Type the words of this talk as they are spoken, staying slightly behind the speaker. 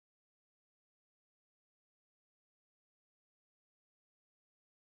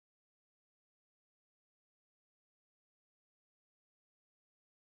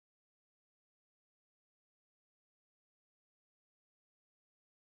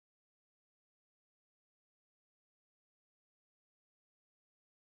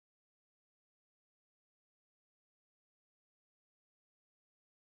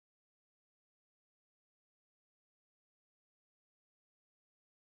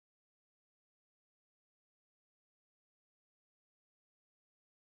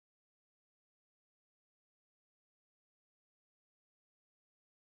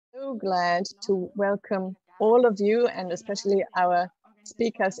so glad to welcome all of you, and especially our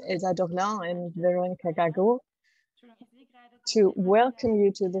speakers, Elsa, Dorlin and Verónica, Gago, to welcome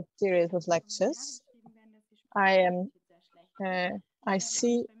you to this series of lectures. I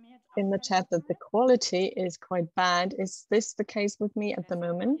see in the chat that the quality is quite bad. Is this the case with me at the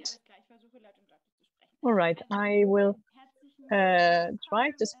moment? All right, I will try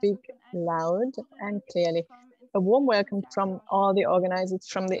to speak loud and clearly. A warm welcome from all the organizers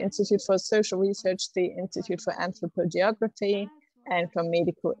from the Institute for Social Research, the Institute for Anthropogeography, and from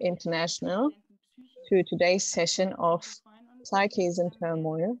Medico International to today's session of Psyches in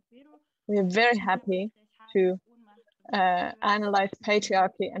Turmoil. We are very happy to analyze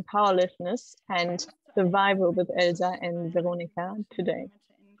patriarchy and powerlessness and survival with Elsa and Verónica today.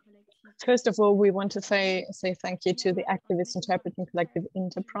 First of all, we want to say thank you to the Activist Interpreting Collective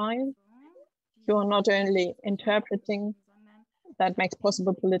Enterprise. You are not only interpreting, that makes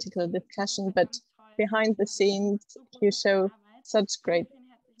possible political discussion, but behind the scenes, you show such great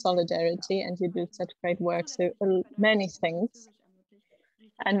solidarity and you do such great work. So many things.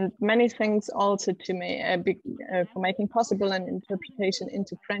 And many thanks also to me for making possible an interpretation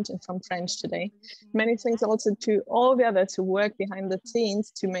into French and from French today. Many thanks also to all the others who work behind the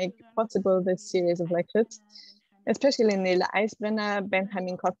scenes to make possible this series of lectures, especially Nele Eisbrenner,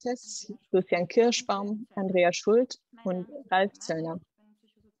 Benjamin Cortes, Lucian Kirschbaum, Andrea Schult, and Ralf Zöllner.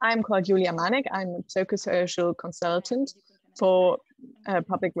 I'm called Julia Manek. I'm a psychosocial consultant for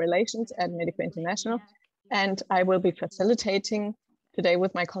public relations at Medico International, and I will be facilitating today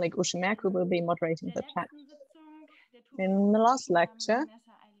with my colleague Uschi Merk, who will be moderating the chat. In the last lecture,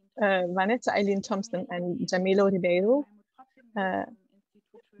 Vanessa Eileen Thompson and Jamilo Ribeiro,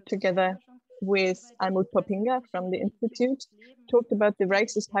 together with Almut Popinga from the Institute, talked about the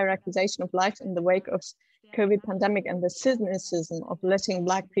racist hierarchization of life in the wake of COVID pandemic and the cynicism of letting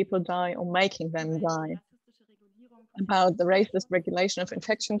Black people die or making them die, about the racist regulation of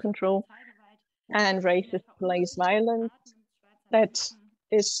infection control and racist police violence that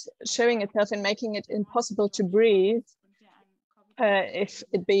is showing itself in making it impossible to breathe, if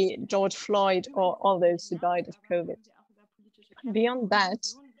it be George Floyd or all those who died of COVID. Beyond that,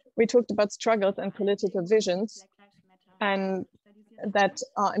 we talked about struggles and political visions and that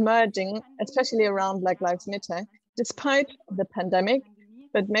are emerging, especially around Black Lives Matter, despite the pandemic,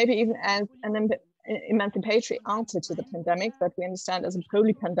 but maybe even as an emancipatory answer to the pandemic that we understand as a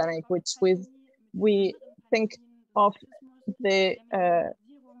poly-pandemic, which we think of the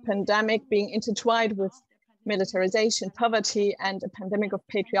pandemic being intertwined with militarization, poverty, and a pandemic of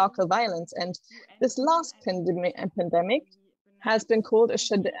patriarchal violence. And this last pandemic has been called a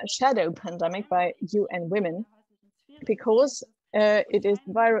shadow pandemic by UN Women because it is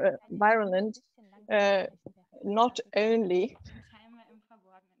virulent not only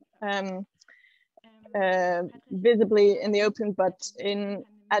visibly in the open, but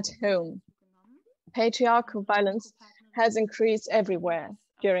at home. Patriarchal violence has increased everywhere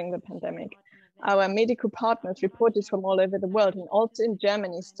during the pandemic. Our medical partners reported from all over the world, and also in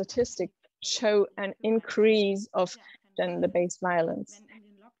Germany, statistics show an increase of gender-based violence,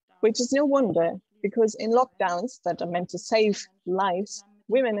 which is no wonder, because in lockdowns that are meant to save lives,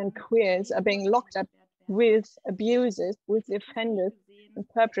 women and queers are being locked up with abusers, with the offenders and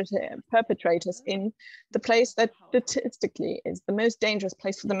perpetrators in the place that statistically is the most dangerous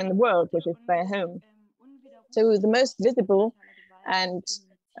place for them in the world, which is their home. So the most visible and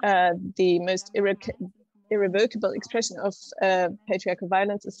the most irrevocable expression of patriarchal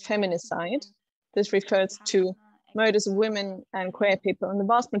violence is feminicide. This refers to murders of women and queer people in the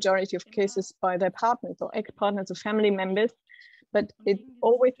vast majority of cases by their partners or ex-partners or family members, but it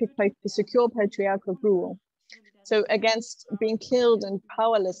always takes place to secure patriarchal rule. So against being killed and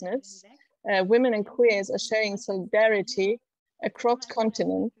powerlessness, women and queers are showing solidarity across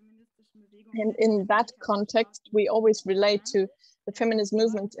continents. And in that context, we always relate to the feminist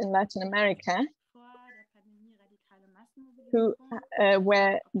movement in Latin America,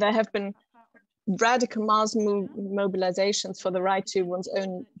 where there have been radical mass mobilizations for the right to one's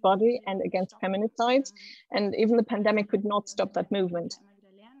own body and against feminicides. And even the pandemic could not stop that movement.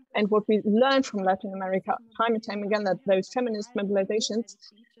 And what we learned from Latin America time and time again, that those feminist mobilizations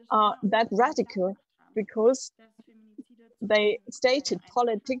are that radical because they stated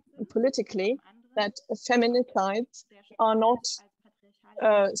politically that feminicides are not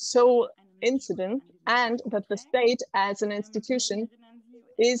sole incident, and that the state as an institution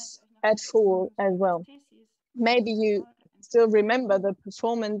is at fault as well. Maybe you still remember the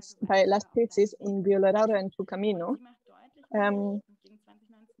performance by Las Tesis in Violadora en tu Camino.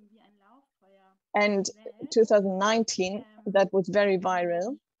 And 2019, that was very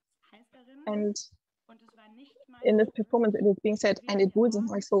viral. And in this performance, it is being said, and it wasn't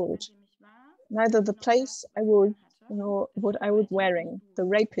my fault. Neither the place I was nor what I was wearing. The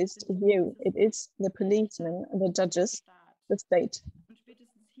rapist is you. It is the policeman, the judges, the state.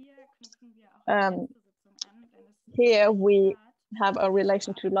 Here we have a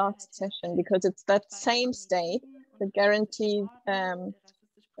relation to last session because it's that same state that guarantees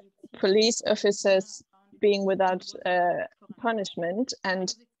police officers being without punishment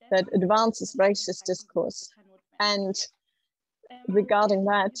and that advances racist discourse. And regarding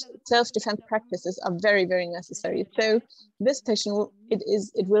that, self-defense practices are very, very necessary. So this session,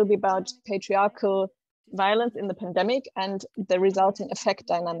 it will be about patriarchal violence in the pandemic and the resulting effect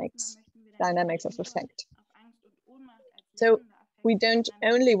dynamics of effect. So we don't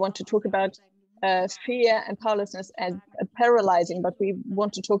only want to talk about fear and powerlessness as paralyzing, but we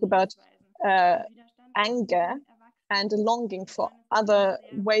want to talk about anger and a longing for other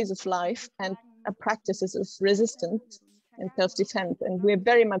ways of life and practices of resistance and self-defense. And we're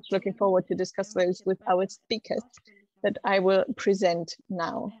very much looking forward to discuss those with our speakers that I will present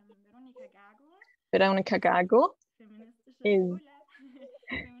now. Verónica Gago is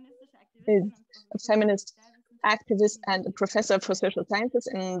a feminist activist and a professor for social sciences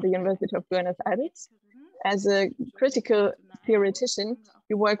in the University of Buenos Aires. As a critical theoretician,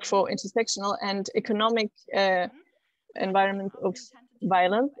 you work for intersectional and economic environment of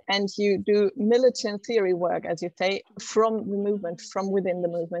violence, and you do militant theory work, as you say, from the movement, from within the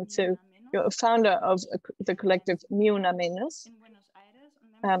movement. So you're a founder of the collective Ni Una Menos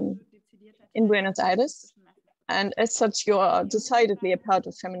in Buenos Aires, and as such, you are decidedly a part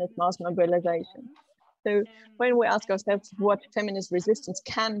of feminist mass mobilization. So when we ask ourselves what feminist resistance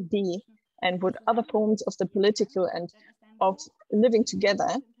can be and what other forms of the political and of living together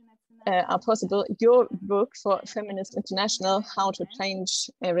are possible, your book for Feminist International, How to Change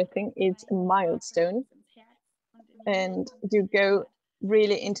Everything, is a milestone. And you go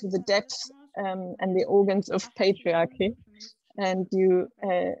really into the depths and the organs of patriarchy. And you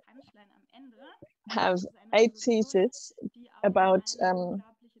have 8 theses about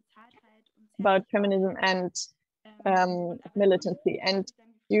feminism and militancy. And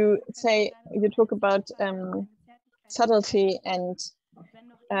you talk about subtlety and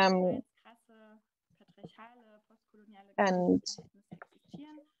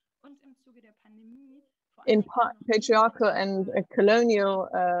in patriarchal and colonial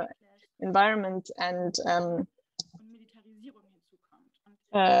environment and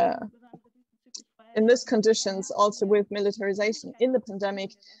in these conditions, also with militarization in the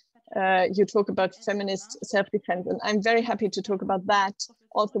pandemic, you talk about feminist self-defense, and I'm very happy to talk about that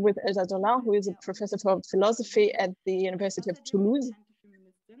also with Elsa Dorlin, who is a professor for philosophy at the University of Toulouse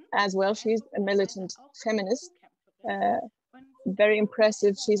as well. She's a militant feminist, very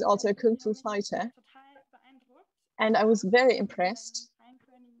impressive. She's also a kung fu fighter. And I was very impressed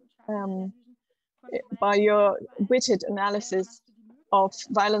by your witted analysis of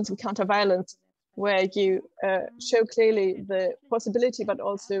violence and counter-violence, where you show clearly the possibility, but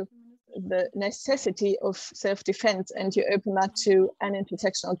also the necessity of self-defense, and you open that to an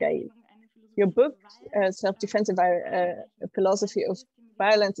intersectional gaze. Your book, Self-Defensive Philosophy of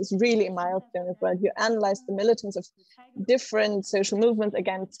Violence, is really a milestone as well. You analyze the militants of different social movements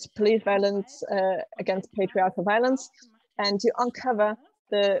against police violence, against patriarchal violence, and you uncover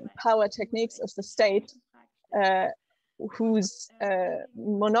the power techniques of the state, whose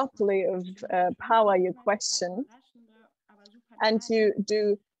monopoly of power you question, and you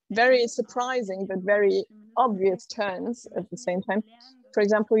do very surprising but very obvious turns at the same time. For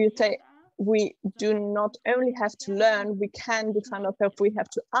example, you say, we do not only have to learn, we can defend ourselves, we have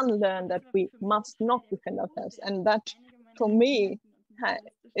to unlearn that we must not defend ourselves. And that, for me,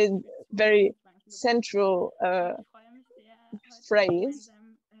 is very central phrase,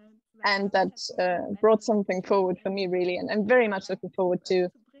 and that brought something forward for me, really. And I'm very much looking forward to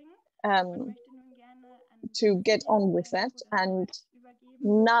get on with that. And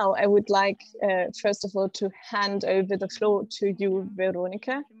now I would like, first of all, to hand over the floor to you,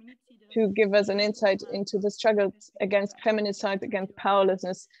 Verónica, to give us an insight into the struggles against feminicide, against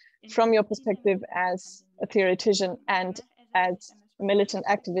powerlessness, from your perspective as a theoretician and as a militant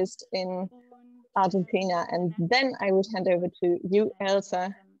activist in Argentina. And then I would hand over to you,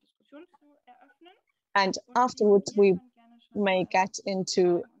 Elsa. And afterwards, we may get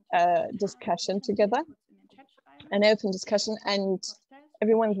into a discussion together, an open discussion, and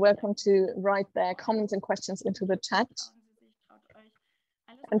everyone's welcome to write their comments and questions into the chat.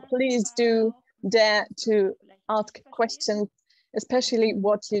 And please do dare to ask questions, especially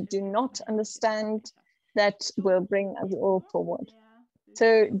what you do not understand, that will bring us all forward.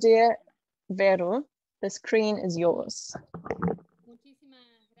 So, dear Vero, the screen is yours.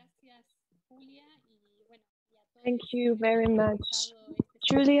 Thank you very much,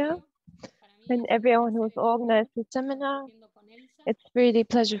 Julia, and everyone who's organized the seminar. It's really a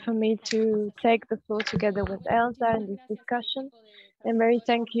pleasure for me to take the floor together with Elsa in this discussion. And big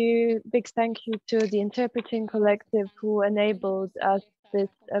thank you to the interpreting collective who enabled us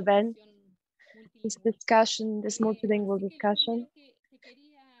this event, this discussion, this multilingual discussion.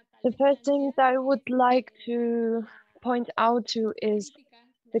 The first thing that I would like to point out to is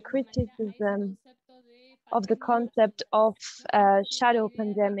the criticism of the concept of shadow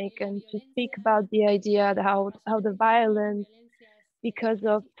pandemic, and to speak about the idea that how the violence because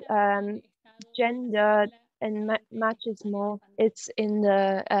of gender and machismo, it's in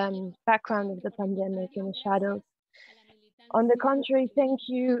the background of the pandemic, in the shadows. On the contrary,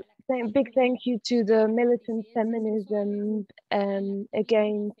 big thank you to the militant feminism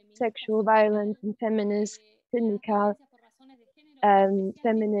against sexual violence and feminist syndical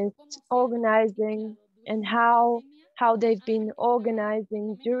feminist organizing, and how they've been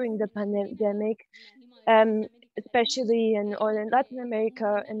organizing during the pandemic, especially in Latin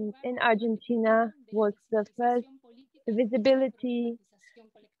America and in Argentina, was the first visibility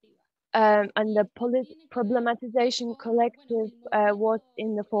and the problematization collective was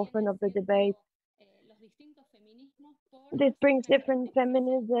in the forefront of the debate. This brings different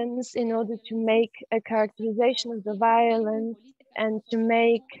feminisms in order to make a characterization of the violence and to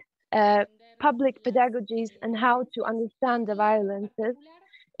make public pedagogies and how to understand the violences,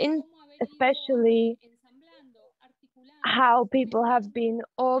 especially how people have been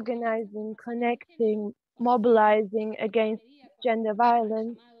organizing, connecting, mobilizing against gender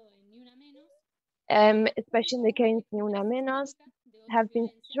violence, especially in the case Ni Una Menos, have been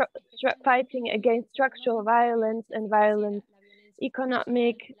fighting against structural violence and violence,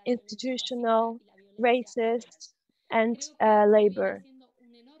 economic, institutional, racist, and labor.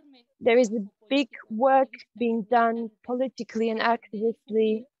 There is a big work being done politically and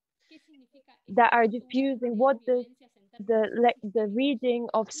actively that are diffusing what the reading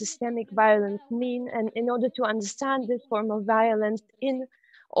of systemic violence mean, and in order to understand this form of violence in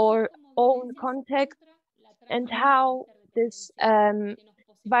our own context, and how this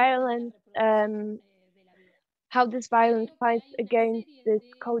violence fights against this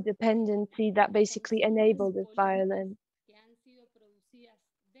codependency that basically enabled this violence.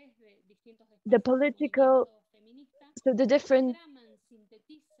 The political, so the different,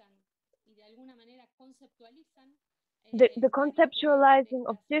 the conceptualizing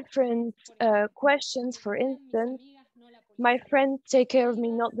of different questions, for instance, my friends take care of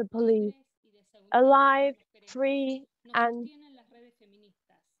me, not the police. Alive, free, and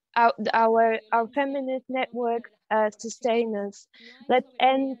our feminist network sustain us. Let's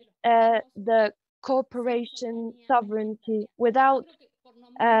end the corporation sovereignty without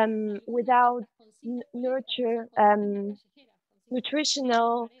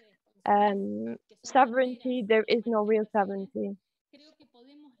nutritional sovereignty. There is no real sovereignty.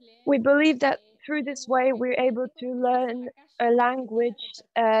 We believe that through this way we're able to learn a language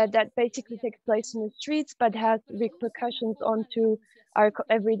that basically takes place in the streets but has repercussions onto our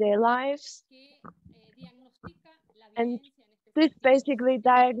everyday lives. And this basically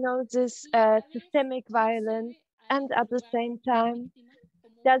diagnoses systemic violence, and at the same time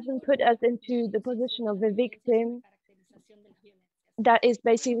doesn't put us into the position of a victim. That is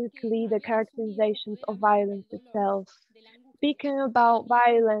basically the characterizations of violence itself. Speaking about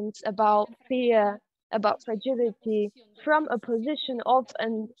violence, about fear, about fragility from a position of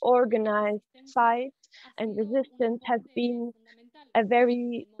an organized fight and resistance has been a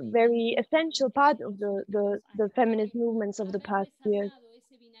very, very essential part of the feminist movements of the past years.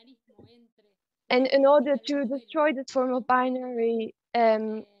 And in order to destroy this form of binary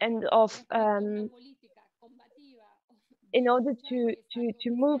and of in order to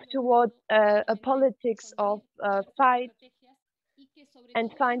move towards a politics of fight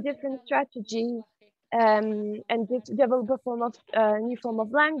and find different strategies and develop a form of new form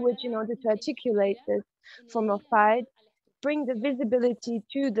of language in order to articulate this form of fight, bring the visibility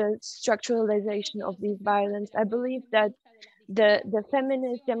to the structuralization of these violence. I believe that the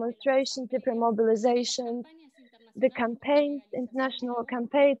feminist demonstrations, different mobilizations, the campaigns, international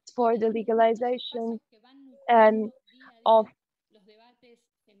campaigns for the legalization of,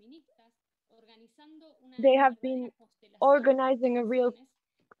 they have been organizing a real,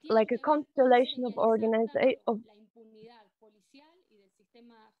 like a constellation of organization.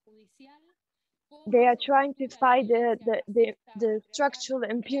 They are trying to fight the structural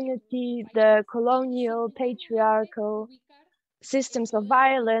impunity, the colonial, patriarchal systems of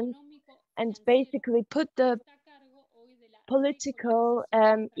violence, and basically put the political,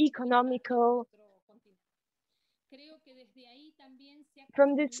 economical,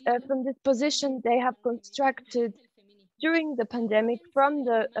 from this position they have constructed during the pandemic from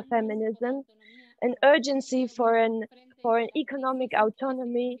the feminism an urgency for an economic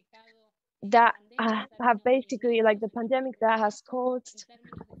autonomy that have basically, like, the pandemic that has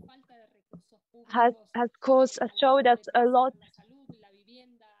showed us a lot,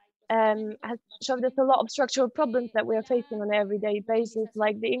 has showed us a lot of structural problems that we are facing on an everyday basis,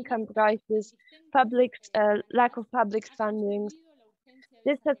 like the income crisis, lack of public fundings.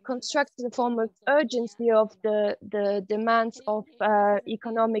 This has constructed a form of urgency of the demands of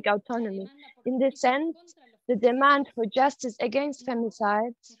economic autonomy. In this sense, the demand for justice against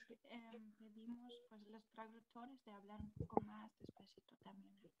femicides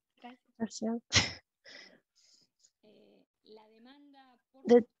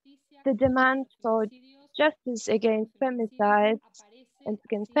the demand for justice against femicides and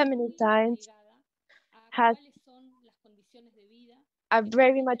against feminicides are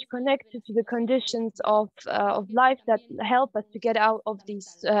very much connected to the conditions of life that help us to get out of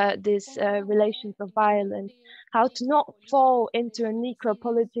these relations of violence, how to not fall into a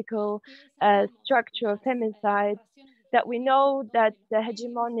necropolitical structure of femicide, that we know that the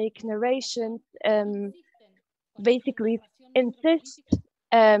hegemonic narrations basically insist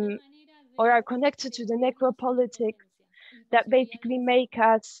or are connected to the necropolitics that basically make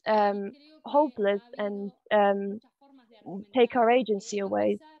us hopeless and take our agency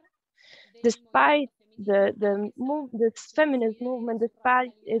away. Despite this feminist movement,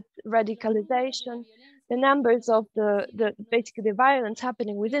 despite its radicalization, the numbers of basically the violence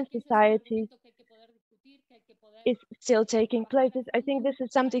happening within society is still taking place. I think this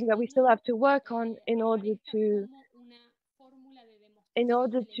is something that we still have to work on in order to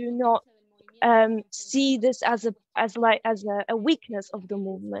not see this as a weakness of the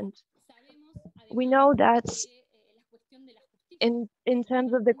movement. We know that in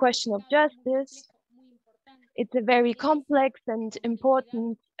terms of the question of justice, it's a very complex and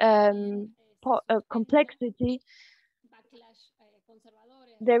important complexity.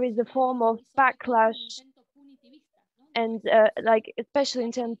 There is a form of backlash, and like, especially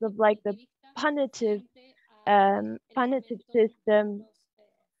in terms of like the punitive system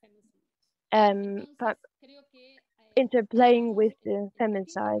interplaying with the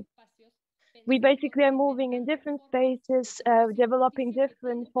femicide. We basically are moving in different spaces, developing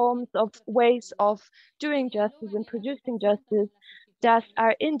different forms of ways of doing justice and producing justice that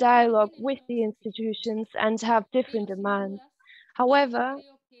are in dialogue with the institutions and have different demands. However,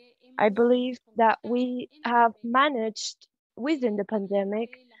 I believe that we have managed within the pandemic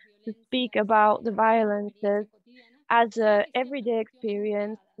to speak about the violences as an everyday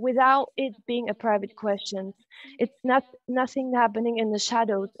experience without it being a private question. It's nothing happening in the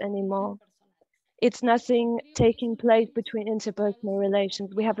shadows anymore. It's nothing taking place between interpersonal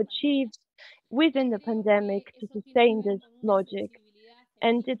relations. We have achieved within the pandemic to sustain this logic.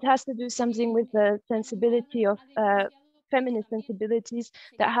 And it has to do something with the sensibility of feminist sensibilities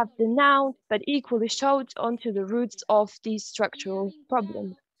that have denounced but equally showed onto the roots of these structural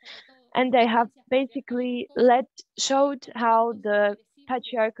problems. And they have basically showed how the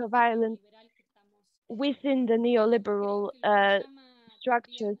patriarchal violence within the neoliberal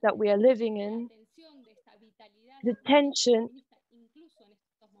structures that we are living in, the tension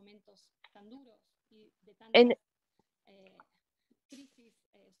and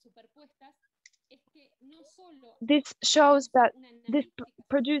this shows that this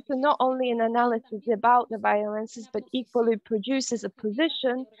produces not only an analysis about the violences, but equally produces a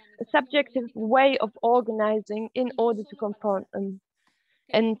position, a subjective way of organizing in order to confront them.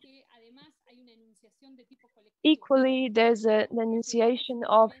 And equally, there's an enunciation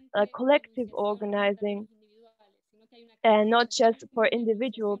of a collective organizing, and not just for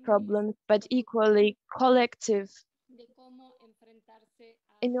individual problems, but equally collective,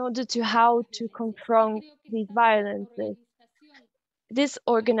 in order to how to confront these violences. This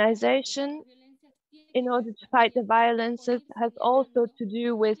organization, in order to fight the violences, has also to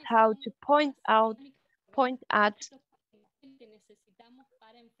do with how to point at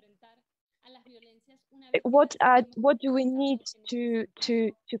what do we need to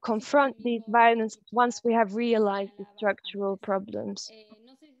confront these violences once we have realized the structural problems.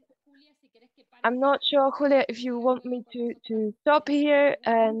 I'm not sure, Julia, if you want me to stop here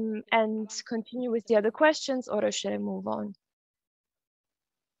and continue with the other questions, or should I move on?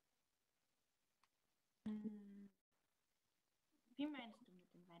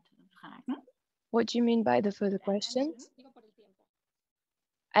 What do you mean by the further questions?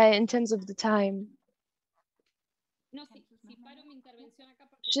 in terms of the time.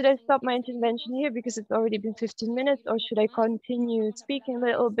 Should I stop my intervention here because it's already been 15 minutes, or should I continue speaking a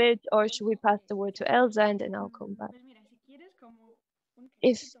little bit, or should we pass the word to Elsa and then I'll come back?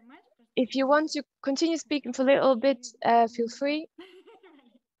 If you want to continue speaking for a little bit, feel free.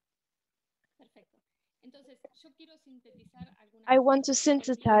 I want to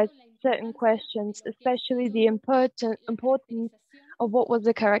synthesize certain questions, especially the importance of what was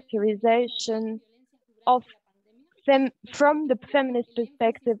the characterization of from the feminist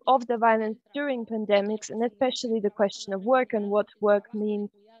perspective of the violence during pandemics, and especially the question of work and what work means,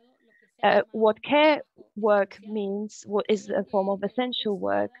 what care work means, what is a form of essential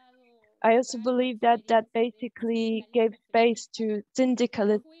work. I also believe that that basically gave space to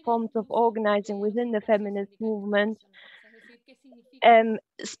syndicalist forms of organizing within the feminist movement,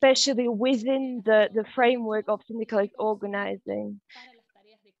 especially within the framework of syndicalist organizing,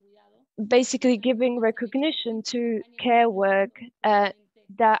 basically giving recognition to care work, and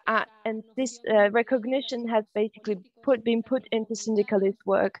this recognition has basically been put into syndicalist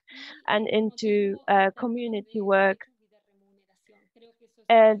work and into community work.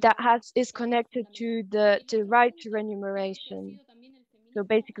 That is connected to the right to remuneration. So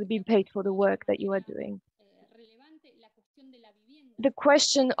basically being paid for the work that you are doing. The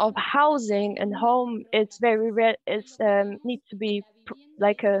question of housing and home is very rare. It's needs to be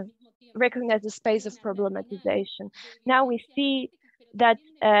like a recognized a space of problematization. Now we see that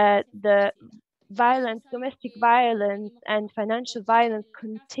the violence, domestic violence and financial violence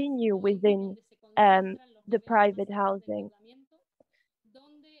continue within the private housing.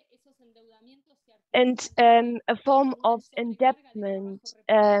 And a form of indebtedness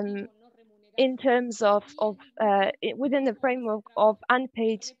in terms of within the framework of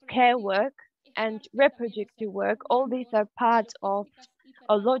unpaid care work and reproductive work. All these are part of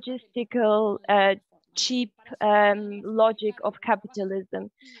a logistical, cheap logic of capitalism,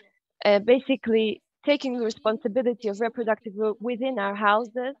 basically taking the responsibility of reproductive work within our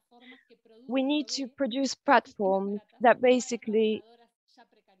houses. We need to produce platforms that basically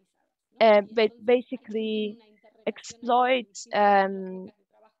exploit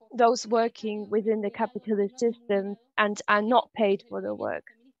those working within the capitalist system and are not paid for the work.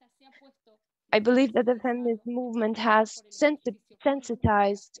 I believe that the feminist movement has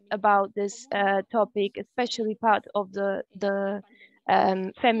sensitized about this topic, especially part of the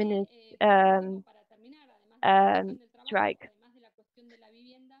feminist strike.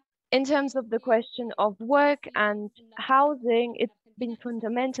 In terms of the question of work and housing, it's been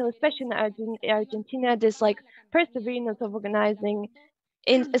fundamental, especially in Argentina. There's like perseverance of organizing,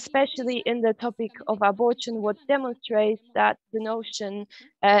 especially in the topic of abortion, what demonstrates that the notion,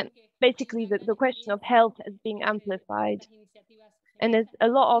 basically the question of health is being amplified. And there's a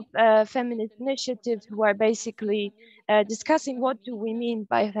lot of feminist initiatives who are basically discussing what do we mean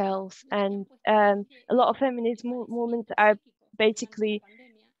by health. And a lot of feminist movements are basically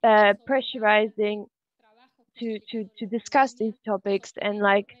pressurizing to discuss these topics, and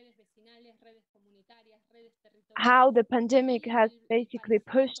like how the pandemic has basically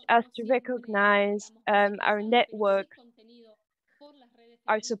pushed us to recognize our networks,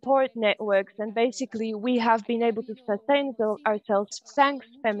 our support networks, and basically we have been able to sustain ourselves thanks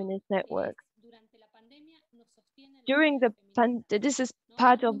feminist networks. During this is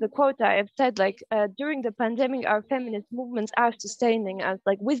part of the quote I have said, like during the pandemic, our feminist movements are sustaining us,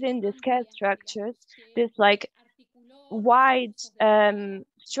 like within these care structures, this like wide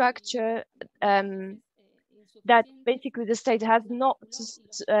structure that basically the state has not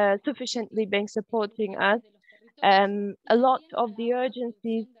sufficiently been supporting us. A lot of the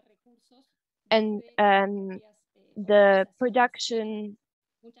urgencies and the production.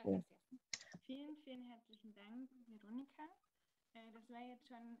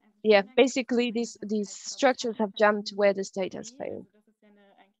 Yeah, basically these structures have jumped where the state has failed.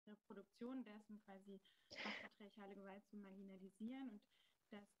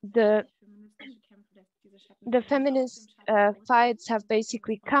 The feminist fights have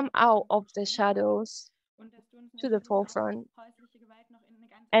basically come out of the shadows to the forefront,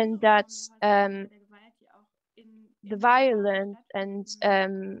 and that's the violence and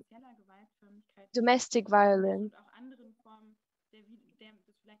domestic violence.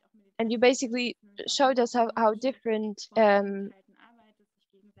 And you basically showed us how different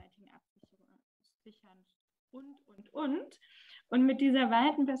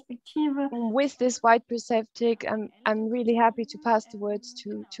with this wide perspective, I'm really happy to pass the words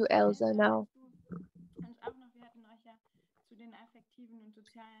to Elsa now.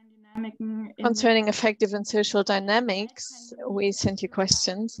 concerning effective and social dynamics, we sent you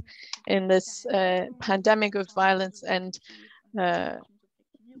questions in this pandemic of violence and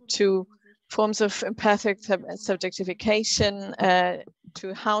to forms of empathic subjectification,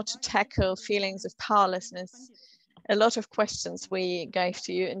 to how to tackle feelings of powerlessness. A lot of questions we gave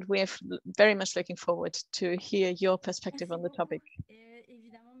to you, and we're very much looking forward to hear your perspective on the topic.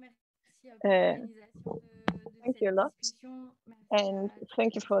 Thank you a lot, and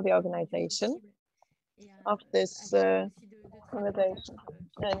thank you for the organization of this conversation,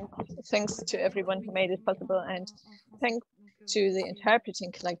 and thanks to everyone who made it possible, and thanks to the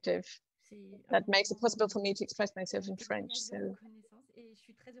interpreting collective that makes it possible for me to express myself in French. So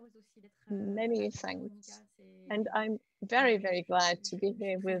many thanks, and I'm very, very glad to be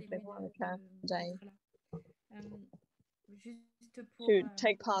here with Verónica today, to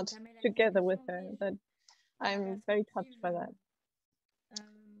take part together with her. But I'm very touched by that.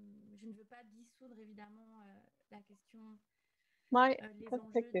 My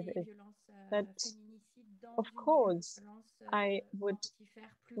perspective is that, of course, I would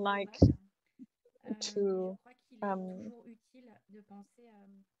like to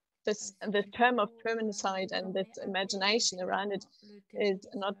this term of feminicide and this imagination around it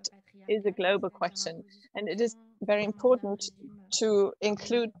is a global question, and it is very important to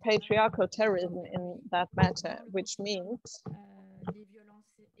include patriarchal terrorism in that matter, which means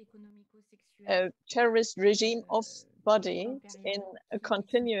a terrorist regime of bodies in a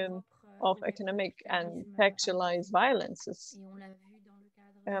continuum of economic and sexualized violences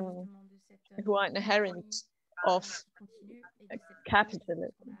who are inherent of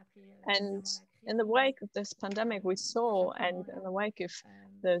capitalism. And in the wake of this pandemic we saw, and in the wake of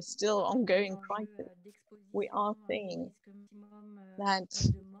the still ongoing crisis, we are seeing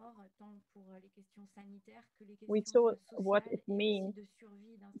that we saw what it means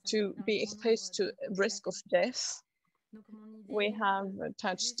to be exposed to risk of death. We have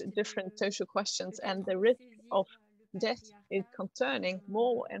touched different social questions, and the risk of death is concerning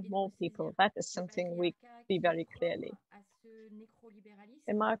more and more people. That is something we see very clearly.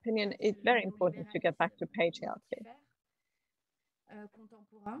 In my opinion, it's very important to get back to patriarchy,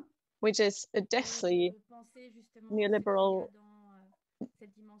 which is a deathly neoliberal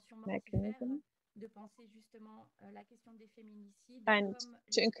mechanism, and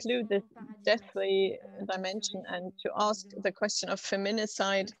to include this deathly dimension and to ask the question of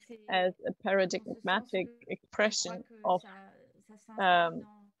feminicide as a paradigmatic expression of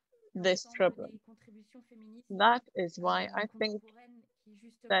this problem. That is why I think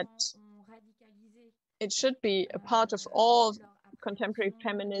that it should be a part of all contemporary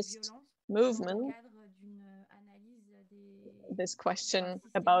feminist movements, this question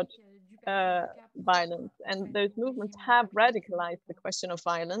about violence. And those movements have radicalized the question of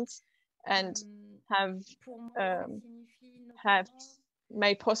violence and have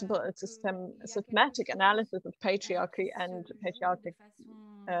made possible a systematic analysis of patriarchy and patriarchic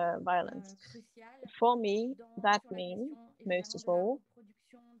violence. For me, that means, most of all,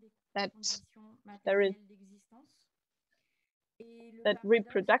 that there is that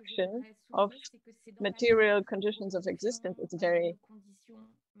reproduction of material conditions of existence is a very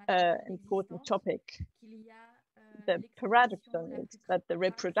important topic. The paradoxon is that the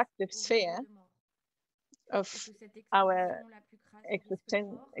reproductive sphere of our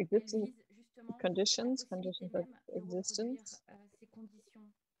existence conditions of existence,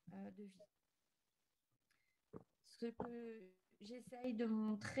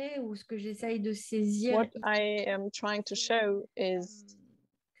 what I am trying to show is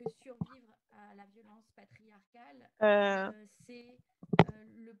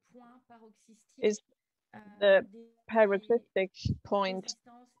the paroxystic point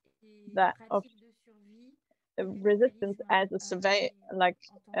that of resistance as a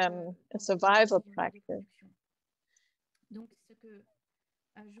survival practice.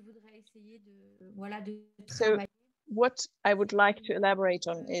 So what I would like to elaborate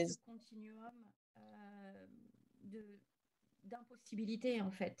on is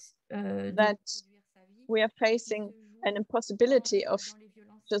that we are facing an impossibility of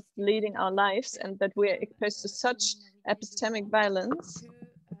just leading our lives, and that we are exposed to such epistemic violence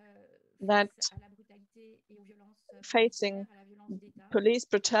that facing police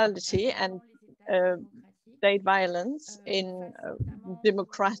brutality and state violence in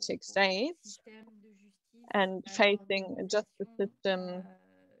democratic states, and facing a justice system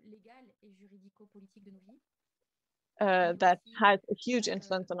that has a huge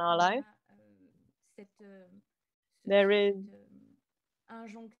influence on our life, there is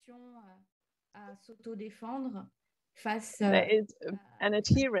there is an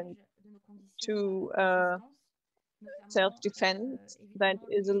adherence to self-defense that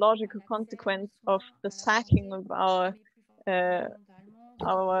is a logical consequence of the sacking of our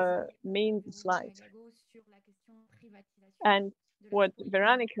means of life. And what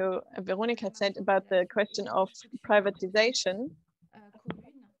Verónica said about the question of privatization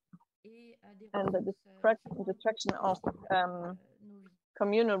and the destruction of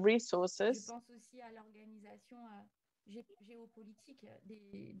communal resources.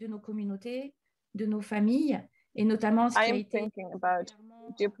 I am thinking about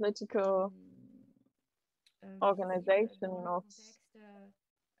geopolitical organization of.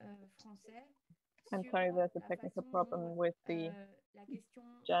 I'm sorry, there's a technical problem with the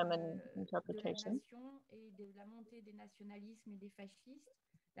German interpretation.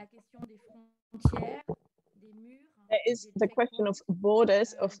 There is the question of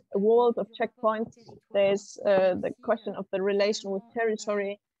borders, of walls, of checkpoints. There's the question of the relation with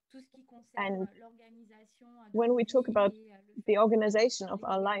territory. And when we talk about the organization of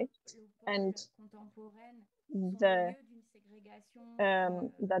our life and the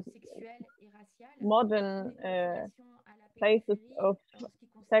that modern places of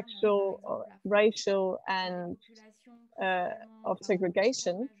sexual, or racial, and of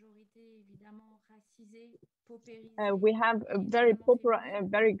segregation, we have a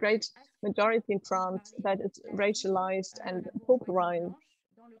very great majority in France that is racialized and pauperized,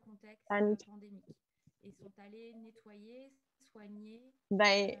 and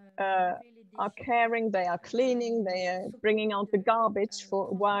they are caring, they are cleaning, they are bringing out the garbage for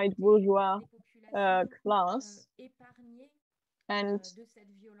a white bourgeois class, and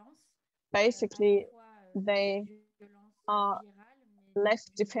basically they are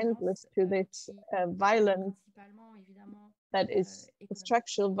left defenseless to this violence that is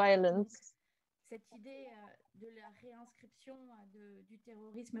structural violence.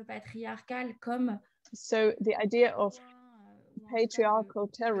 So the idea of patriarchal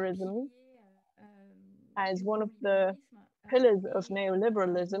terrorism as one of the pillars of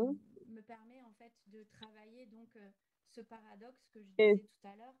neoliberalism is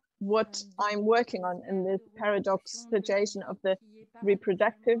what I'm working on in this paradox situation of the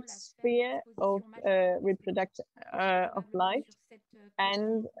reproductive sphere of life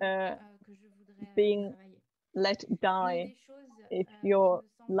and being let die if your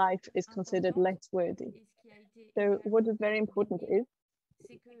life is considered less worthy. So what is very important is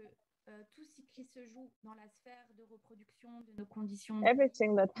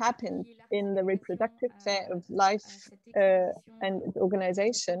everything that happens in the reproductive sphere of life and its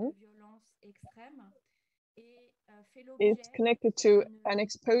organization is connected to an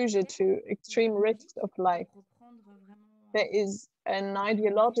exposure to extreme risks of life. There is an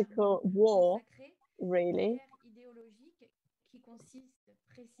ideological war, really,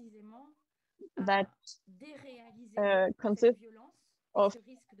 that consists of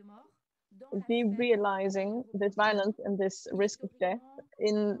derealizing this violence and this risk of death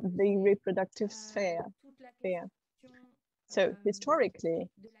in the reproductive sphere. So historically,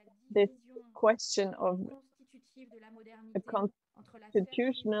 this question of a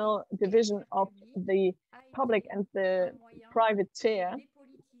constitutional division of the public and the private sphere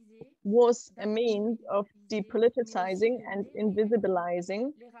was a means of depoliticizing and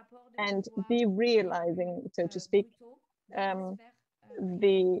invisibilizing and derealizing, so to speak,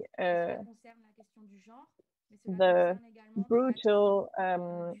 the brutal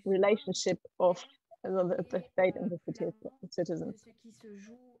relationship of the state and the citizens.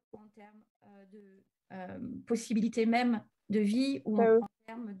 Possibilité même de vie ou en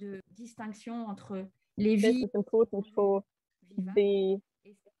termes de distinction entre les vies. This is important for the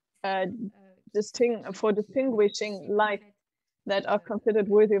distinguishing life that are considered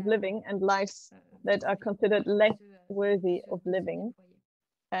worthy of living and lives that are considered less worthy of living.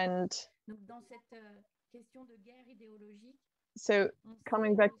 And so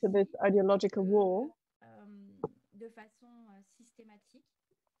coming back to this ideological war,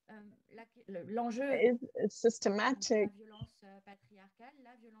 is systematic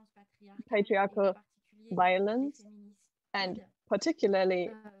patriarchal violence, and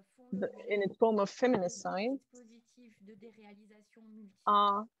particularly in its form of feminicide,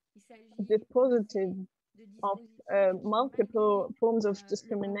 are dispositive of multiple forms of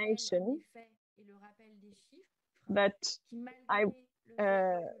discrimination that I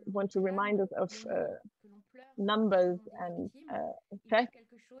want to remind us of numbers and facts.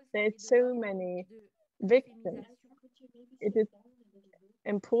 There's so many victims. It is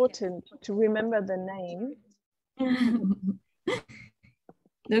important to remember the name.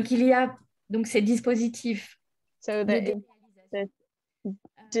 Donc il y a donc ces dispositifs So there is this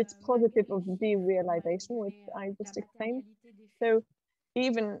dispositive of derealization, which I just explained. So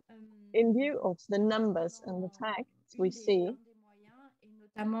even in view of the numbers and the facts we see,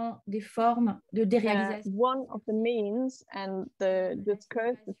 notamment des formes de déréalisation. One of the means and the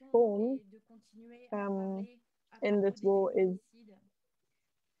discursive form in this war is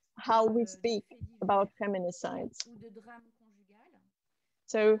how we speak about feminicides.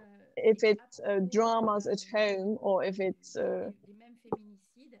 So if it's dramas at home or if it's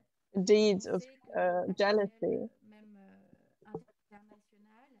deeds of jealousy.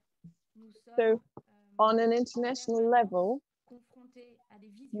 So on an international level,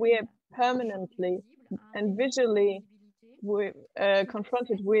 we're permanently and visually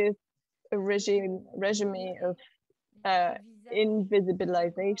confronted with a regime of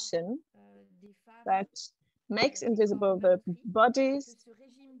invisibilization that makes invisible the bodies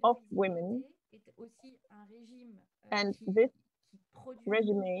of women, and this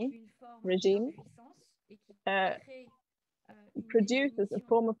regime produces a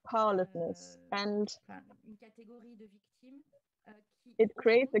form of powerlessness, and it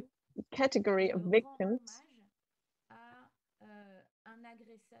creates a category of victims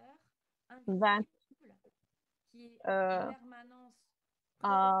that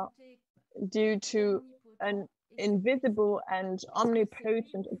are due to an invisible and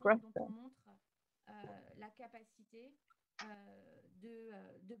omnipotent aggressor.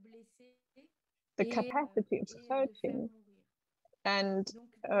 The capacity of hurting and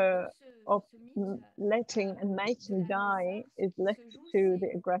of letting and making die is left to the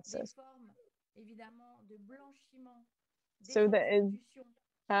aggressors. So there is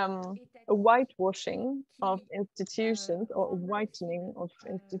a whitewashing of institutions or a whitening of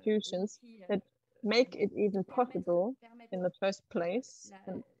institutions that make it even possible in the first place,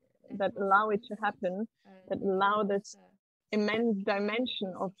 and that allow it to happen, that allow this immense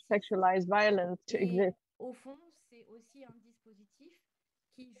dimension of sexualized violence to exist.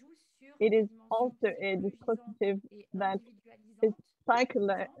 It is also a dispositive that is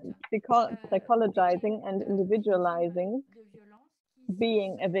psychologizing and individualizing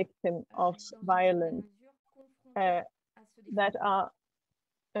being a victim of violence, that are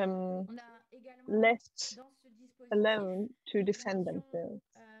left alone to defend themselves.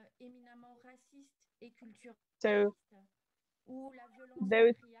 So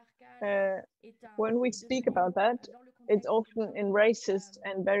those, when we speak about that, it's often in racist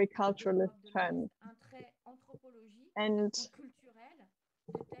and very culturalist terms. And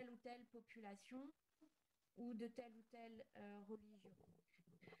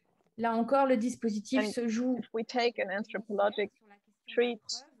là encore, le dispositif se joue. If we take an anthropologic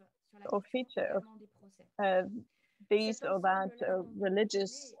trait or feature of these or that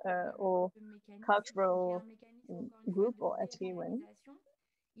religious or cultural group or adherent,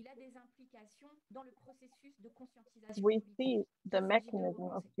 we see the mechanism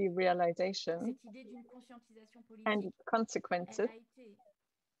of derealization and its consequences.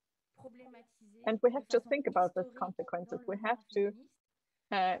 And we have to think about those consequences. We have to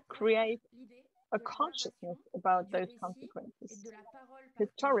create a consciousness about those consequences.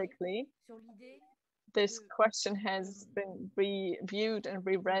 Historically, this question has been reviewed and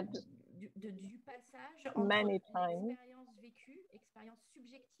reread many times. Expérience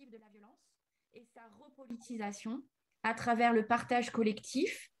subjective de la violence et sa repolitisation à travers le partage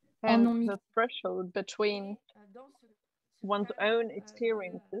collectif and the threshold between one's own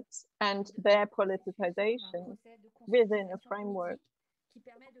experiences and their politicization within a framework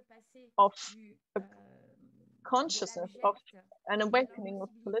of a consciousness, of an awakening of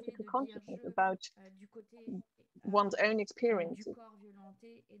political consciousness about one's own experiences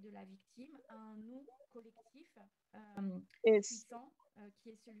is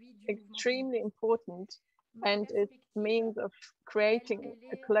extremely important, and it's means of creating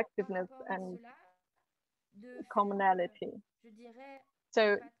a collectiveness and commonality.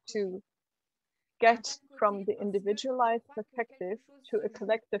 So to get from the individualized perspective to a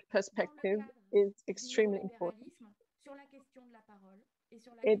collective perspective is extremely important.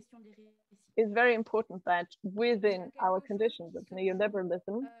 It is very important that within our conditions of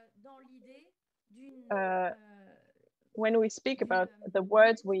neoliberalism, when we speak about the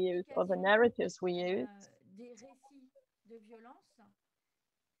words we use or the narratives we use,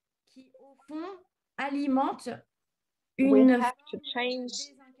 we have to change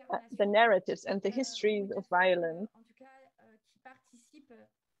the narratives and the histories of violence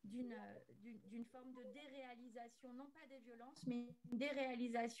d'une forme de déréalisation, non pas des violences, mais une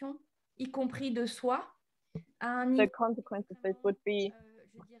déréalisation, y compris de soi, à un niveau. The consequences would be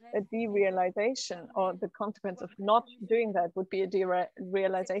a derealization, or the consequence of not doing that would be a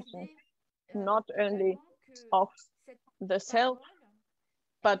derealization, not only of the self,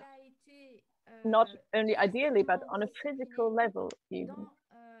 but not only ideally, but on a physical level even,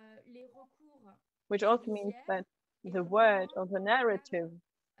 which also means that the word or the narrative,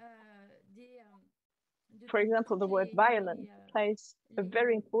 for example, the word violence plays a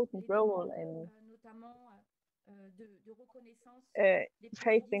very important role in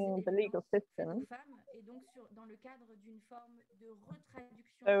facing the legal system.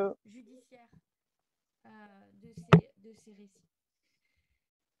 So,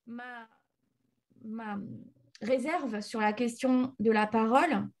 ma réserve sur la question de la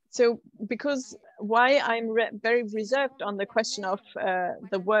parole. So, because why I'm very reserved on the question of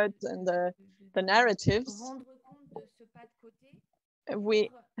the words and the narratives, we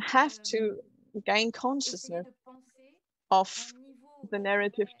have to gain consciousness of the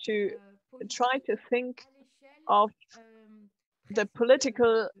narrative to try to think of the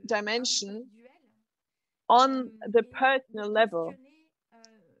political dimension on the personal level.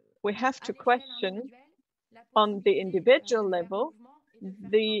 We have to question on the individual level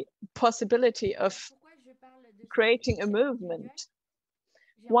the possibility of creating a movement.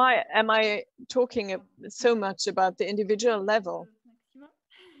 Why am I talking so much about the individual level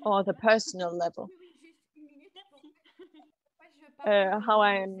or the personal level? How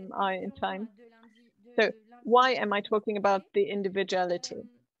am I in time? So why am I talking about the individuality?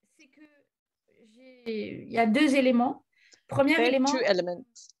 Il y a deux éléments. Premier There are élément, two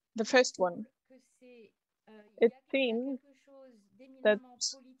elements. The first one, it seems that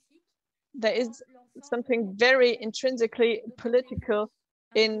there is something very intrinsically political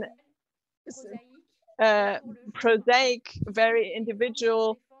in prosaic, very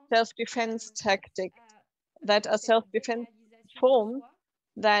individual self-defense tactics that are self-defense forms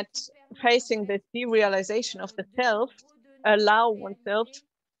that, facing this derealization of the self, allow oneself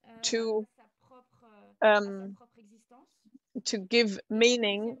to give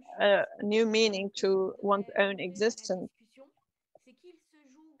meaning, new meaning to one's own existence.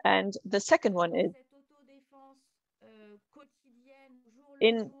 And the second one is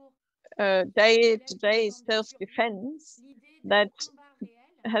in day-to-day self-defense that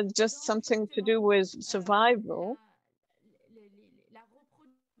has just something to do with survival.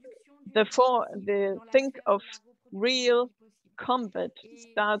 Therefore, the think of real combat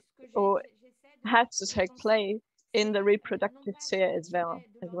starts or has to take place in the reproductive sphere as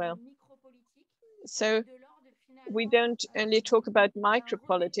well. So we don't only talk about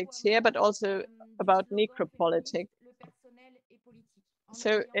micropolitics here, but also about necropolitics.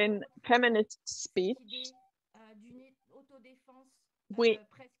 So in feminist speech, we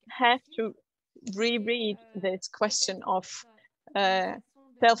have to reread this question of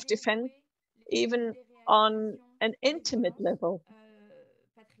self-defense, even on an intimate level.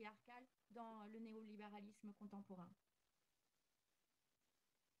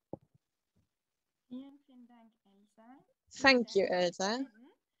 Thank you, Elsa.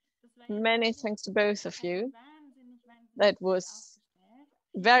 Many thanks to both of you. That was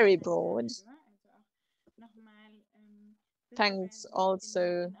very broad. Thanks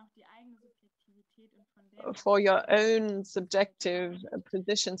also for your own subjective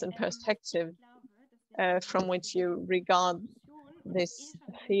positions and perspectives from which you regard this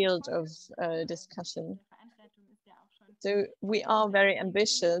field of discussion. So we are very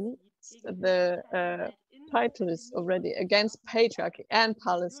ambitious. The title is already against patriarchy and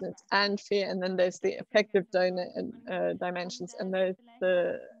powerlessness and fear, and then there's the effective dimensions, and there's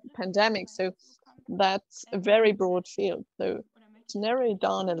the pandemic. So that's a very broad field. So to narrow it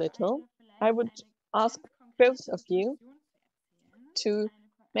down a little, I would ask both of you to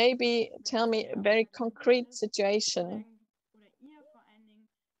maybe tell me a very concrete situation.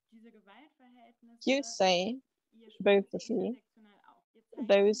 You say, both of you,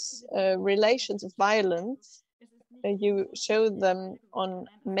 those relations of violence, you show them on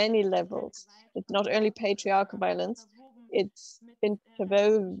many levels. It's not only patriarchal violence, it's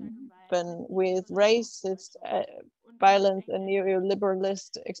interwoven with racist violence and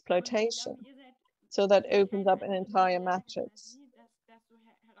neoliberalist exploitation. So that opens up an entire matrix.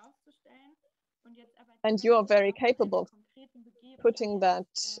 And you are very capable of putting that,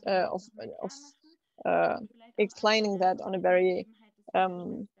 explaining that on a very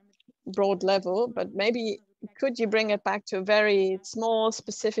broad level, but maybe could you bring it back to a very small,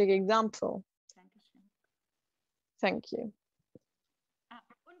 specific example? Thank you.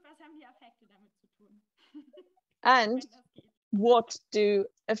 And what do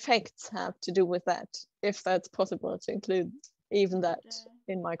effects have to do with that, if that's possible to include even that?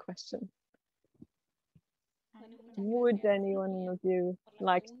 in my question. Would anyone of you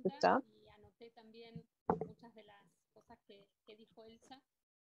like to start?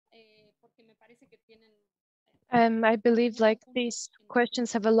 I believe like these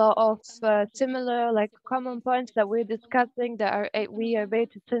questions have a lot of similar like common points that we're discussing that are we are able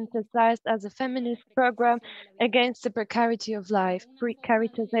to synthesize as a feminist program against the precarity of life,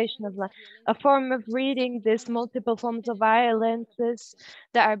 precaritization of life, a form of reading these multiple forms of violences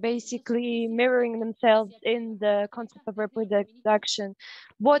that are basically mirroring themselves in the concept of reproduction.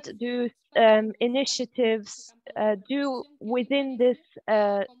 What do initiatives do within this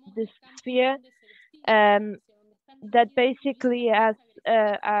sphere that basically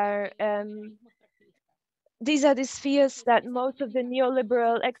these are the spheres that most of the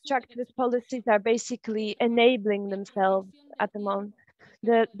neoliberal extractivist policies are basically enabling themselves at the moment.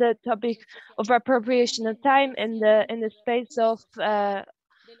 The topic of appropriation of time in the space of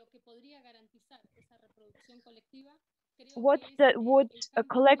would a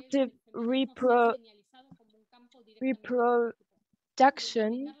collective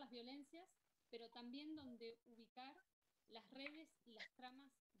reproduction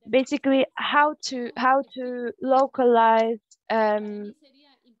basically how to localize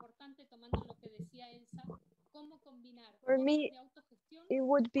for me it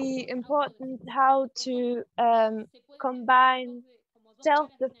would be important how to combine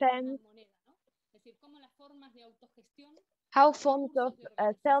self-defense, how forms of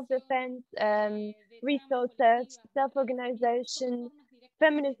self-defense, resources, self-organization,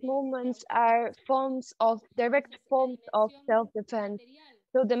 feminist movements are direct forms of self-defense.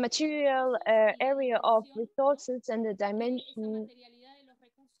 So the material area of resources and the dimension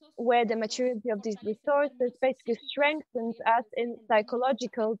where the maturity of these resources basically strengthens us in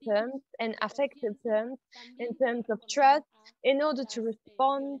psychological terms and affective terms, in terms of trust, in order to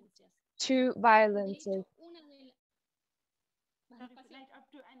respond to violences.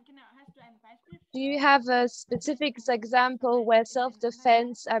 Do you have a specific example where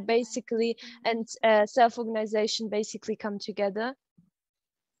self-defense are basically and self-organization basically come together?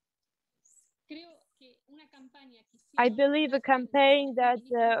 I believe a campaign that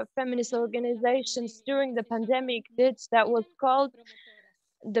feminist organizations during the pandemic did that was called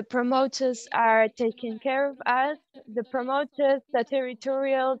 "The Promoters Are Taking Care of Us." The promoters, the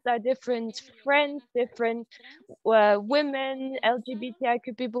territorials are different friends, different women,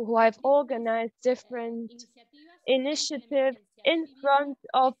 LGBTIQ people who have organized different initiatives in front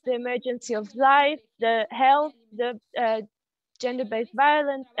of the emergency of life, the health, the gender-based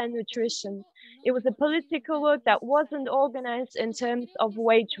violence and nutrition. It was a political work that wasn't organized in terms of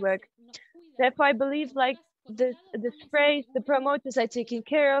wage work. Therefore, I believe like this phrase, the promoters are taking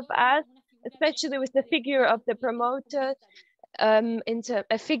care of us, especially with the figure of the promoter, into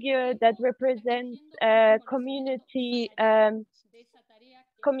a figure that represents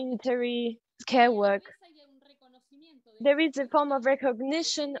communitary care work. There is a form of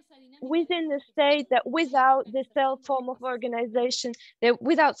recognition within the state that without the form of organization,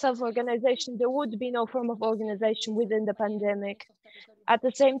 without self-organization, there would be no form of organization within the pandemic. At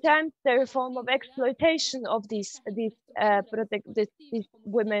the same time, there is a form of exploitation of these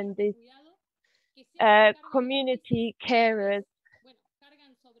women, these community carers.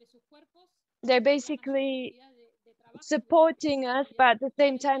 They're basically supporting us, but at the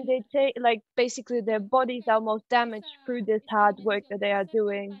same time they take like basically their bodies are almost damaged through this hard work that they are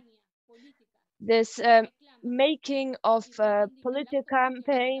doing. This making of a political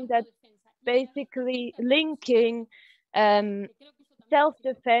campaign that basically linking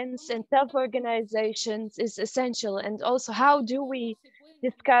self-defense and self-organizations is essential. And also, how do we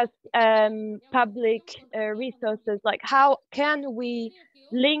discuss public resources? Like, how can we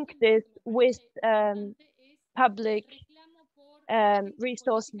link this with public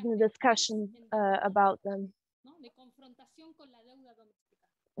resources in the discussion about them?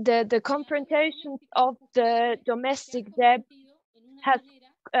 The confrontation of the domestic debt has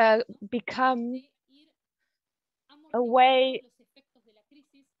become a way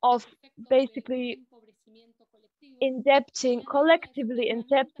of basically collectively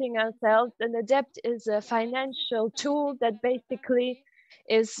indebting ourselves, and the debt is a financial tool that basically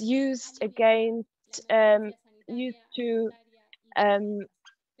is used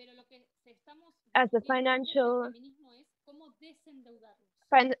as a financial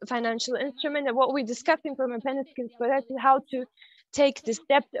instrument. And what we're discussing from a feminist perspective, how to take this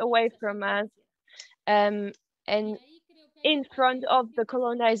debt away from us, and in front of the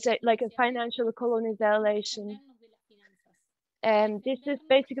colonization, like a financial colonization. This is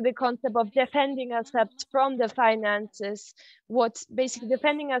basically the concept of defending ourselves from the finances, what basically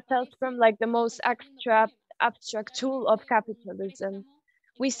defending ourselves from like the most abstract tool of capitalism.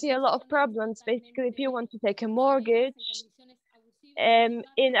 We see a lot of problems. Basically, if you want to take a mortgage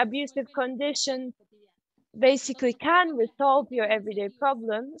in abusive conditions, basically can resolve your everyday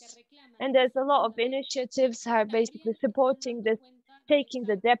problems. And there's a lot of initiatives are basically supporting this, taking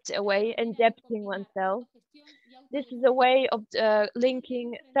the debt away and debting oneself. This is a way of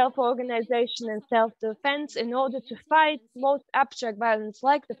linking self-organization and self-defense in order to fight most abstract violence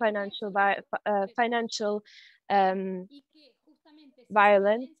like the financial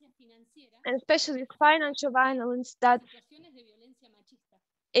violence, and especially financial violence that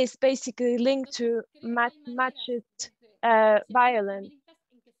is basically linked to machist violence.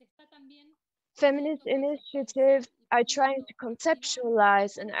 Feminist initiatives are trying to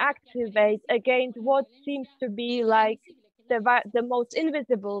conceptualize and activate against what seems to be like the most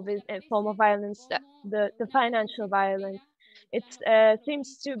invisible form of violence, the financial violence. It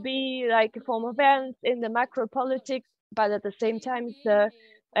seems to be like a form of violence in the macro politics, but at the same time, it's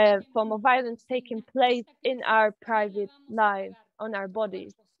a form of violence taking place in our private lives, on our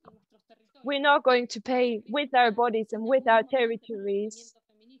bodies. We're not going to pay with our bodies and with our territories.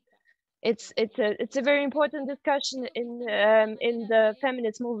 It's a very important discussion in the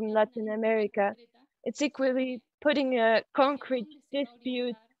feminist movement in Latin America. It's equally putting a concrete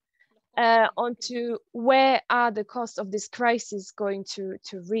dispute onto where are the costs of this crisis going to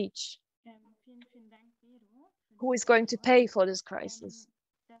reach. Who is going to pay for this crisis?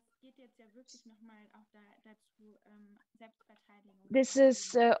 This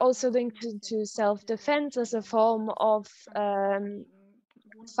is also linked to self-defense as a form of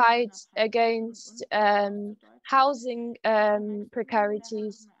fight against housing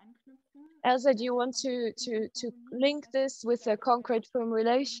precarities. Elsa, do you want to link this with a concrete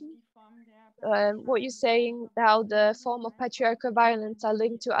formulation? What you're saying, how the form of patriarchal violence are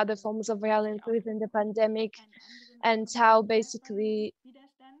linked to other forms of violence within the pandemic, and how basically,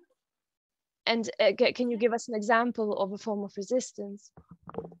 and can you give us an example of a form of resistance?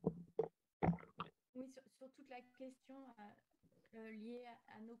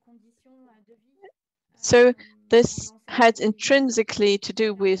 So this had intrinsically to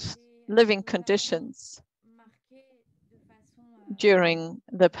do with living conditions during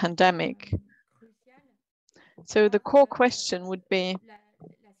the pandemic. So the core question would be,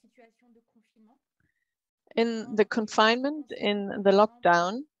 in the confinement, in the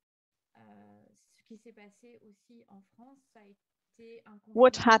lockdown,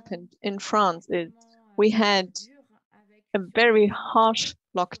 what happened in France is we had a very harsh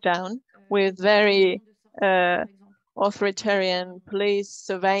lockdown with very authoritarian police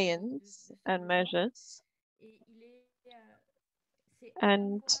surveillance and measures.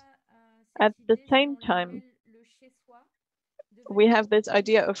 And at the same time, we have this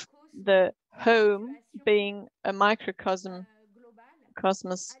idea of the home being a microcosm,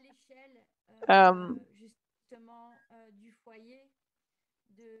 cosmos,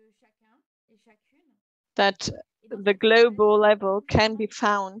 that the global level can be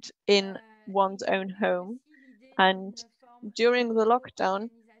found in one's own home. And during the lockdown,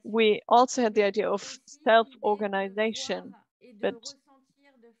 we also had the idea of self-organization, but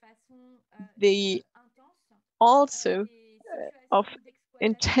the also of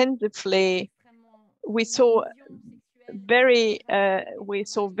intensively, we saw very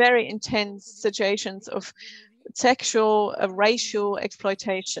intense situations of sexual, racial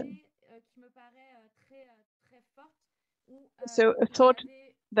exploitation. So a thought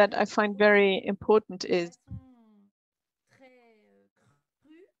that I find very important is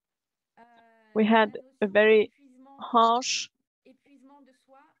we had a very harsh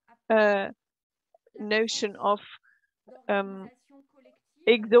notion of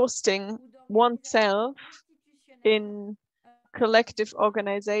exhausting oneself in collective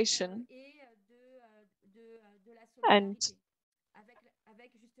organization and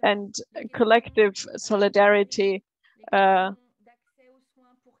collective solidarity.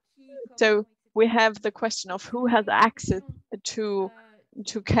 So we have the question of who has access to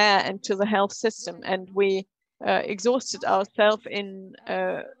care and to the health system, and we exhausted ourselves in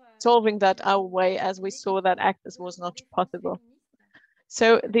solving that our way, as we saw that access was not possible.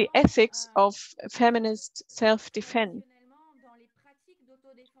 So the ethics of feminist self-defense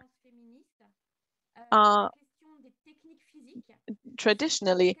are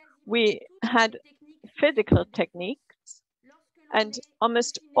traditionally, we had physical techniques, and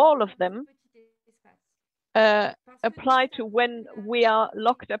almost all of them apply to when we are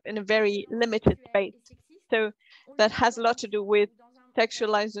locked up in a very limited space. So that has a lot to do with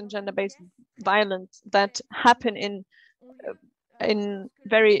sexualized and gender-based violence that happen in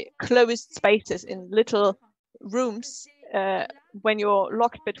very closed spaces, in little rooms, when you're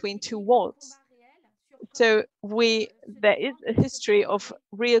locked between two walls. So there is a history of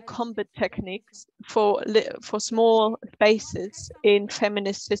real combat techniques for small spaces in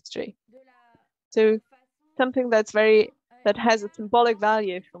feminist history. So something that has a symbolic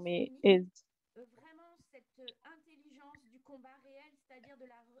value for me is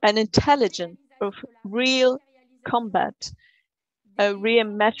an intelligence of real combat, a real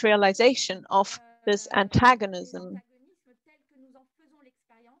materialization of this antagonism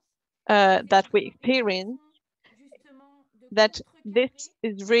that we experience, that this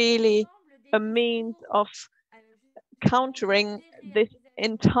is really a means of countering this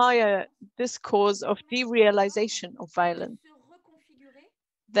entire discourse of derealization of violence.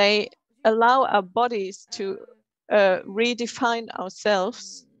 They allow our bodies to redefine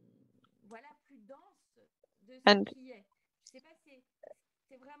ourselves and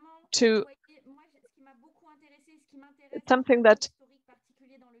to something that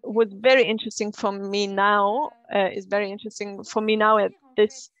was very interesting for me now, is very interesting for me now at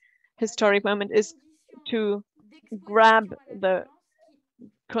this historic moment, is to grab the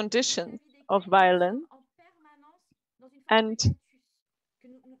conditions of violence. And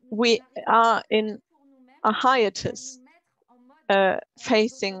we are in a hiatus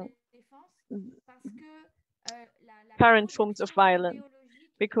facing current forms of violence,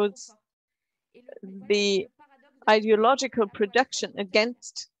 because the ideological production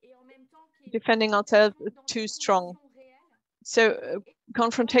against defending ourselves is too strong. So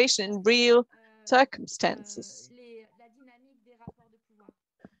confrontation in real circumstances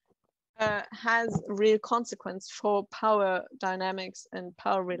has real consequence for power dynamics and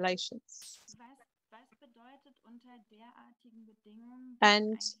power relations.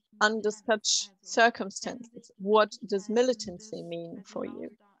 And under such circumstances, what does militancy mean for you?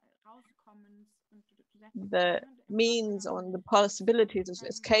 The means on the possibilities of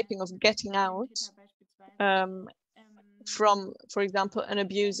escaping, of getting out from, for example, an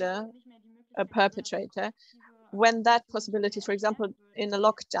abuser, a perpetrator, when that possibility, for example, in a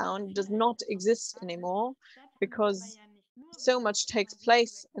lockdown does not exist anymore, because so much takes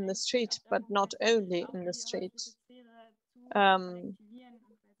place in the street, but not only in the street.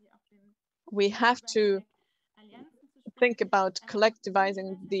 We have to think about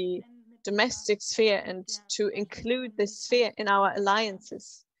collectivizing the domestic sphere and to include this sphere in our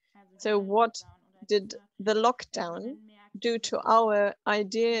alliances. So what did the lockdown do to our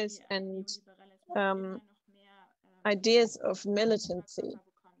ideas and ideas of militancy,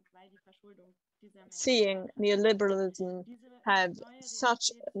 seeing neoliberalism have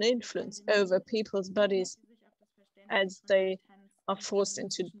such an influence over people's bodies as they are forced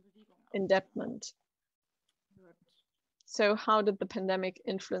into indebtment? So how did the pandemic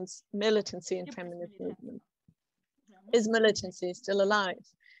influence militancy in feminist movement? Is militancy still alive?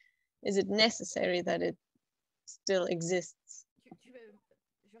 Is it necessary that it still exists?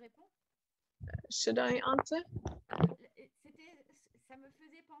 Should I answer?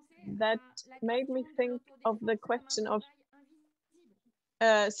 That made me think of the question of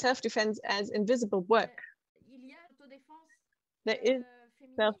self-defense as invisible work. There is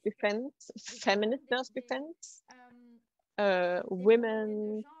self-defense, feminist self-defense,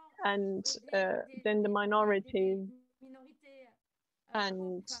 women and gender minorities,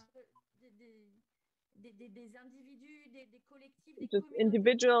 and just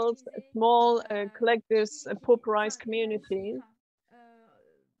individuals, small collectives, pauperized communities.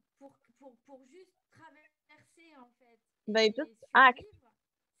 They just act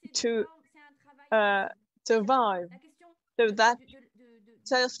to survive. So that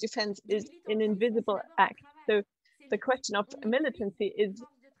self-defense is an invisible act. So the question of militancy is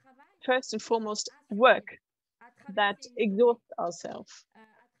first and foremost work that exhausts ourselves.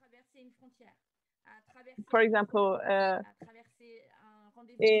 For example,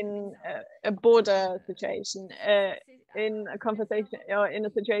 in a border situation, in a conversation, or in a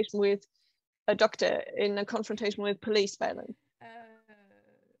situation with a doctor, in a confrontation with police violence,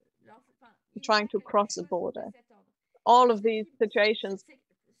 trying to cross a border. All of these situations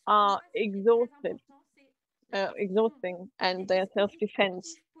are exhausting, and they are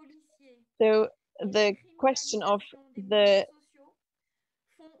self-defense. So the question of the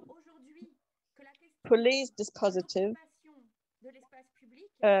police dispositive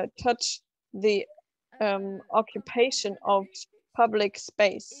touch the occupation of public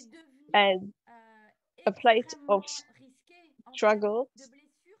space as a place of struggle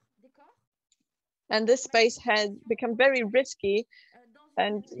And this space has become very risky,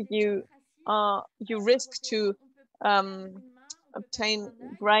 and you risk to obtain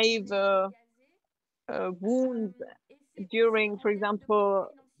grave wounds during, for example,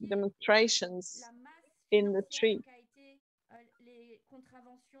 demonstrations in the street.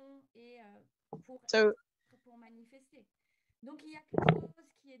 So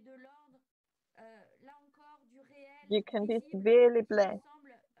you can be severely blessed.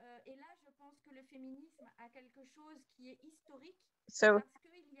 So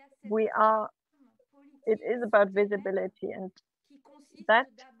it is about visibility, and that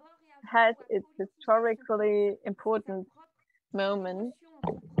has its historically important moment,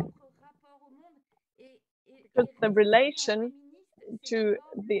 because the relation to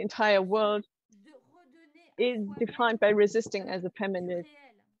the entire world is defined by resisting as a feminist.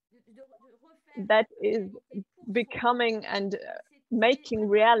 That is becoming and making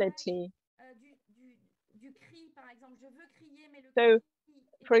reality. So,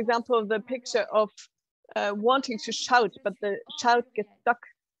 for example, the picture of wanting to shout, but the shout gets stuck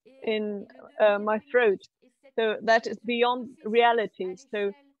in my throat. So that is beyond reality.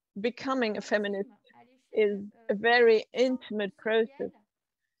 So becoming a feminist is a very intimate process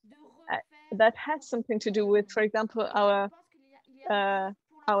that has something to do with, for example, our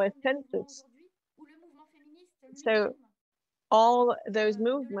senses. So all those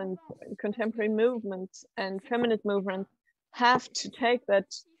movements, contemporary movements and feminist movements, have to take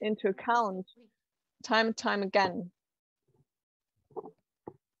that into account time and time again.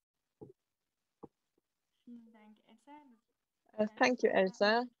 Thank you,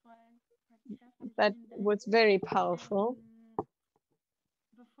 Elsa. That was very powerful.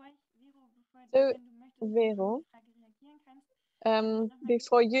 So, Vero,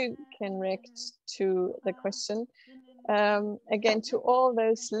 before you can react to the question, again, to all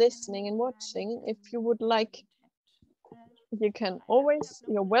those listening and watching, if you would like,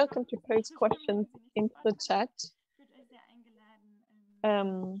 you're welcome to post questions into the chat.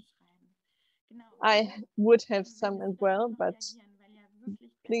 I would have some as well, but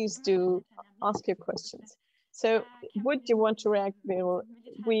please do ask your questions. So would you want to react, Vero?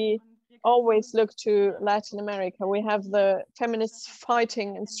 We always look to Latin America. We have the feminists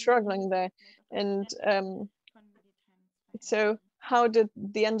fighting and struggling there. And so how did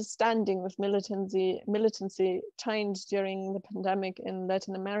the understanding of militancy change during the pandemic in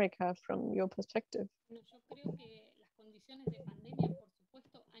Latin America from your perspective?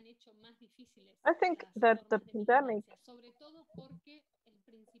 I think that the pandemic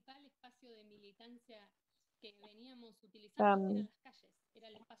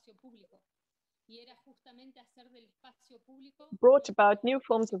brought about new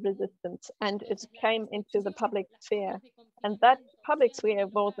forms of resistance, and it came into the public sphere. And that public sphere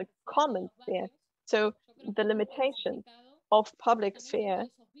was a common sphere. So the limitations of public sphere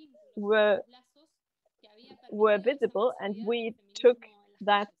were visible, and we took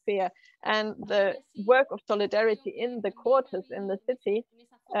that sphere. And the work of solidarity in the quarters, in the city,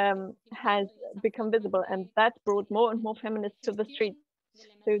 has become visible, and that brought more and more feminists to the streets.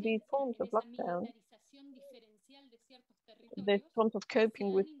 So these forms of lockdown, this forms of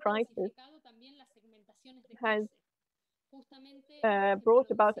coping with crisis, has brought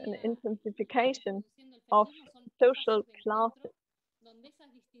about an intensification of social classes.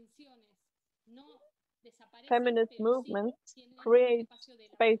 Feminist movements create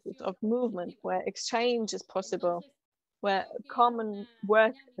spaces of movement where exchange is possible, where common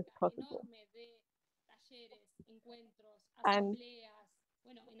work is possible. And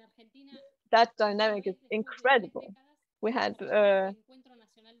that dynamic is incredible. We had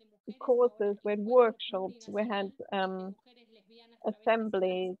courses, we had workshops, we had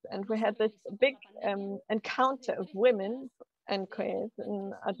assemblies, and we had this big encounter of women and queers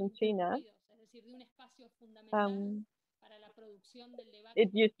in Argentina. It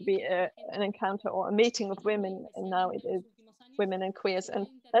used to be an encounter or a meeting of women, and now it is women and queers, and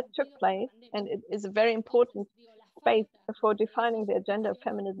that took place, and it is a very important space for defining the agenda of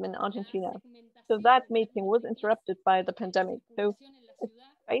feminism in Argentina. So that meeting was interrupted by the pandemic. So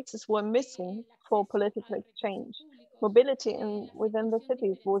spaces were missing for political exchange. Mobility within the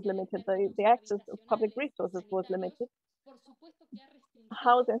cities was limited. The access of public resources was limited.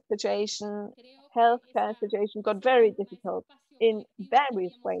 Housing situation, healthcare situation got very difficult in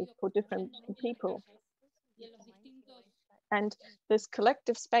various ways for different people. And this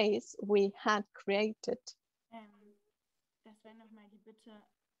collective space we had created. Das wäre nochmal die Bitte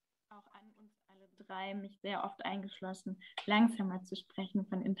auch an uns alle drei, mich sehr oft eingeschlossen, langsamer zu sprechen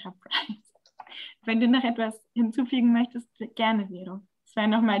von Enterprise. Wenn du noch etwas hinzufügen möchtest, gerne, Vero. Das wäre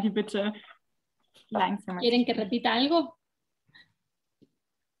nochmal die Bitte langsamer. ¿Quieren que repita algo?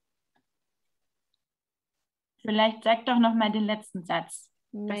 Vielleicht sag doch noch mal den letzten Satz.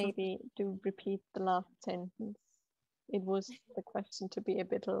 Maybe to repeat the last sentence. It was the question to be a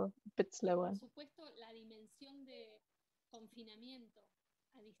bit slower. Por supuesto, la dimensión de confinamiento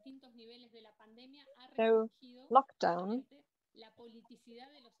a distintos niveles de la pandemia ha restringido lockdown la politicidad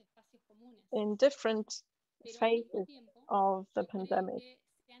de los espacios comunes. In different phases of the pandemic,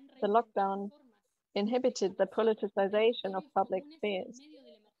 the lockdown inhibited the politicization of public spheres.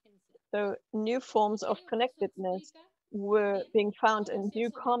 So new forms of connectedness were being found and new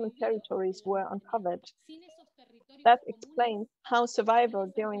common territories were uncovered. That explains how survival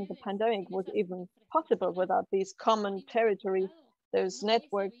during the pandemic was even possible without these common territories, those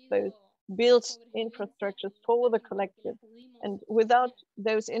networks, those built infrastructures for the collective. And without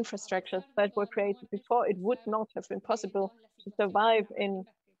those infrastructures that were created before, it would not have been possible to survive in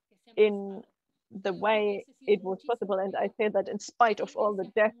the way it was possible. And I say that in spite of all the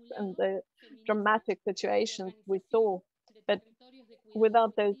deaths and the dramatic situations we saw, but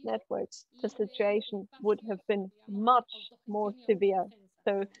without those networks, the situation would have been much more severe.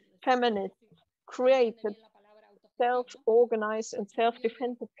 So feminists created self-organized and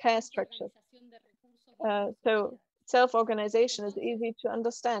self-defensive care structures. So self-organization is easy to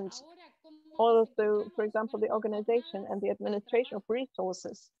understand. Also, for example, the organization and the administration of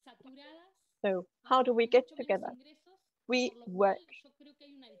resources. So how do we get together? We work.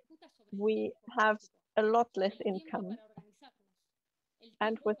 We have a lot less income.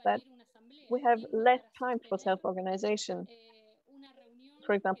 And with that, we have less time for self-organization.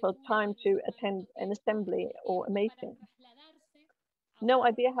 For example, time to attend an assembly or a meeting. No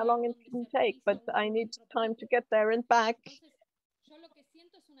idea how long it can take, but I need time to get there and back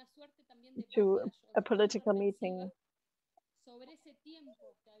to a political meeting.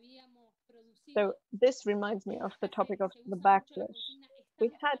 So this reminds me of the topic of the backlash.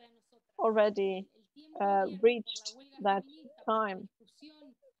 We had already reached that time.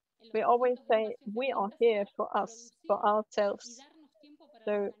 We always say we are here for us, for ourselves.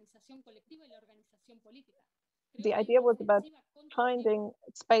 So the idea was about finding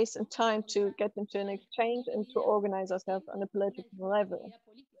space and time to get into an exchange and to organize ourselves on a political level.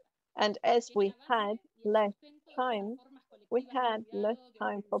 And as we had less time, we had less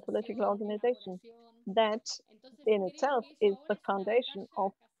time for political organization. That in itself is the foundation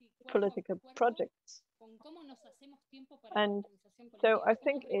of political projects. And so I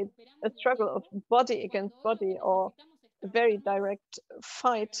think it's a struggle of body against body, or a very direct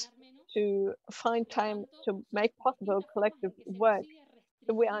fight to find time to make possible collective work.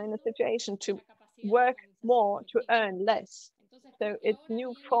 So we are in a situation to work more to earn less. So it's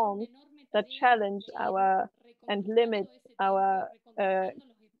new forms that challenge our and limit our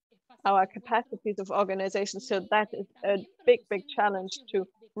capacities of organization. So that is a big challenge to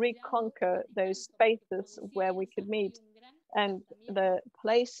reconquer those spaces where we could meet, and the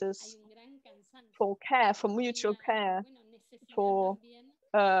places for care, for mutual care, for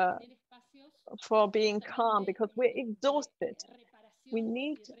being calm, because we're exhausted. We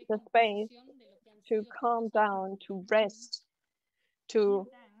need the space to calm down, to rest, to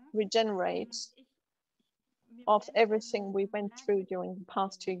regenerate of everything we went through during the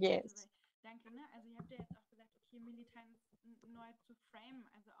past 2 years.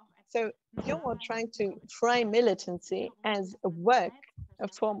 So you're trying to frame militancy as a work, a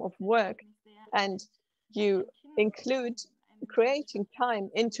form of work, and you include creating time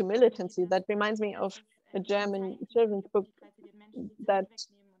into militancy. That reminds me of a German children's book that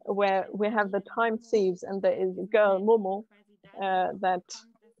where we have the time thieves, and there is a girl, Momo, that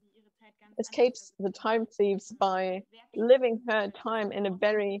escapes the time thieves by living her time in a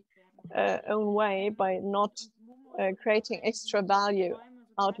very own way, by not creating extra value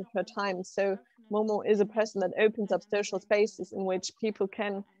out of her time. So Momo is a person that opens up social spaces in which people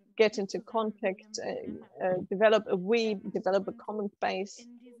can get into contact, develop a common space,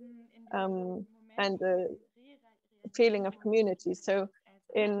 and a feeling of community. So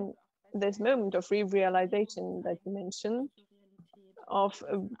in this moment of re-realization that you mentioned, of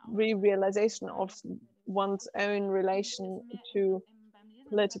a re-realization of one's own relation to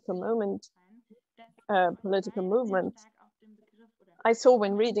political movements, I saw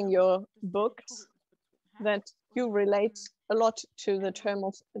when reading your books that you relate a lot to the term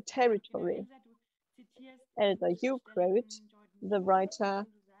of territory. Elsa, you quote the writer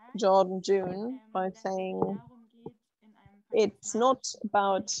Jordan June by saying, it's not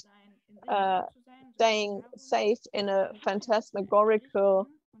about staying safe in a phantasmagorical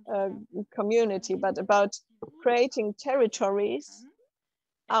community, but about creating territories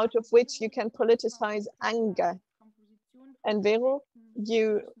out of which you can politicize anger. And Vero,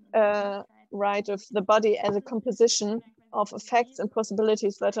 you write of the body as a composition of effects and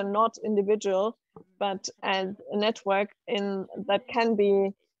possibilities that are not individual, but as a network that can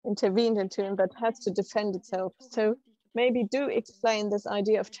be intervened into and that has to defend itself. So maybe do explain this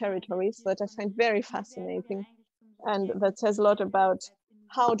idea of territories that I find very fascinating, and that says a lot about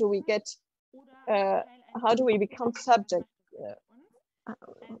how do we get, how do we become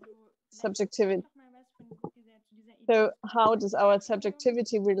subjectivity. So how does our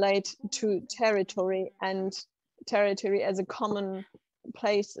subjectivity relate to territory, and territory as a common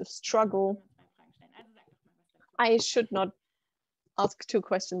place of struggle? I should not ask two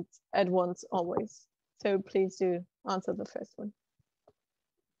questions at once always. So please do answer the first one.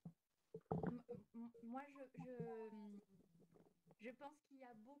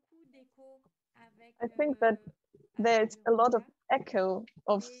 I think that there's a lot of echo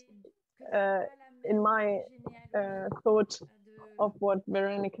of in my thought of what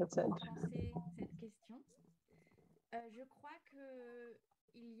Verónica said.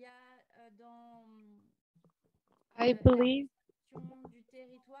 I believe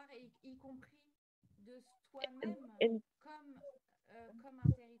in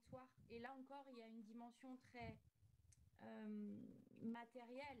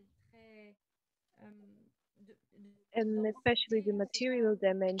and especially the material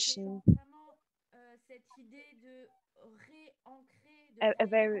dimension, a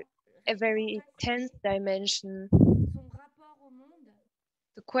very tense dimension.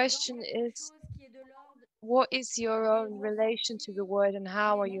 The question is, what is your own relation to the world and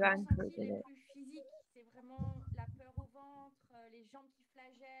how are you anchored in it?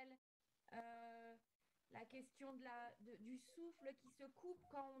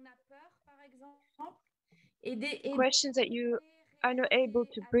 Questions that you are not able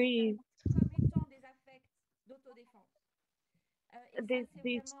to breathe.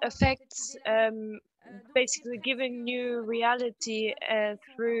 These effects basically giving you reality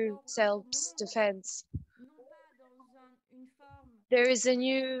through self-defense. There is a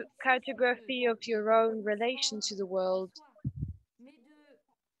new cartography of your own relation to the world.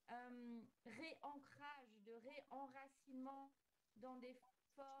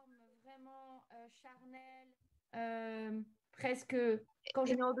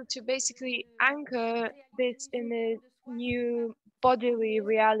 In order to basically anchor this in a new bodily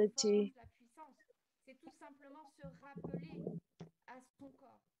reality.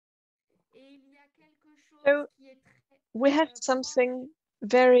 So we have something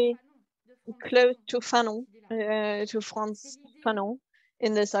very close to Fanon, to Frantz Fanon,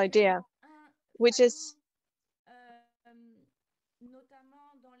 in this idea, which is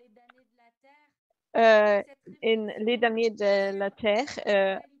in Les Deniers de la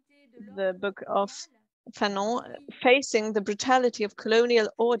Terre, the book of Fanon, facing the brutality of colonial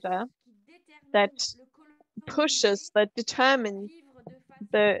order that pushes, that determines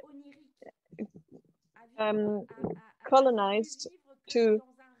the colonized to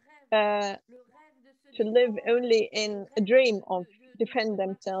live only in a dream of defend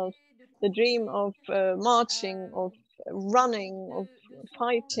themselves, the dream of marching, of running, of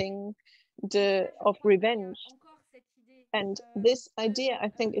fighting, of revenge. And this idea, I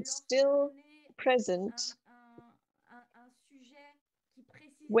think, it's still present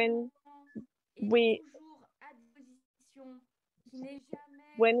when we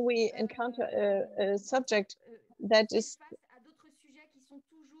encounter a subject that is,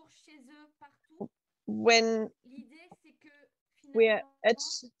 when we are at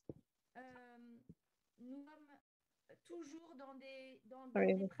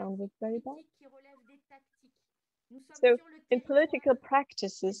sorry, the sound was very bad. So in political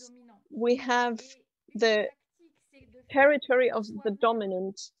practices, we have the territory of the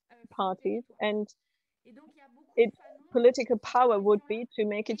dominant parties, and its political power would be to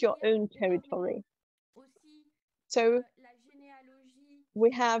make it your own territory. So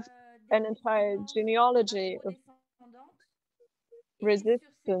we have an entire genealogy of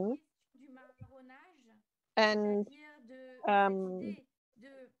resistance and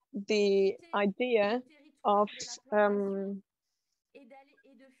the idea of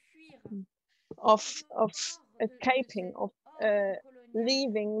escaping, of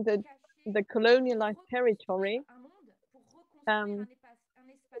leaving the colonialized territory.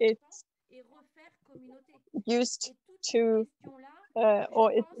 It's used to,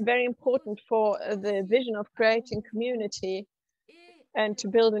 or it's very important for the vision of creating community and to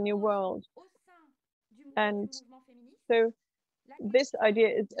build a new world. And so this idea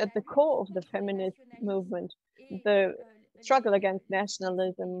is at the core of the feminist movement, the struggle against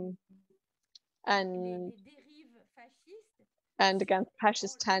nationalism and against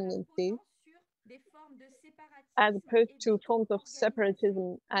fascist tendencies, as opposed to forms of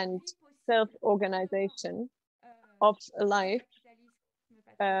separatism and self-organization of life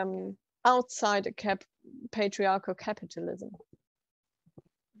outside a patriarchal capitalism.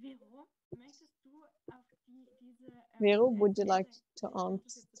 Vero, would you like to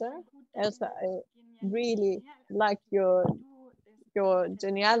answer? Elsa, I really like your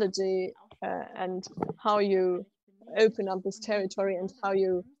genealogy and how you open up this territory and how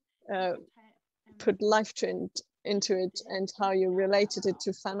you put life into it and how you related it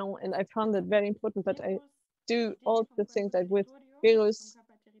to Fanon, and I found that very important. But I do also think that with Vero's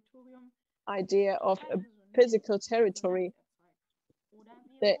idea of a physical territory,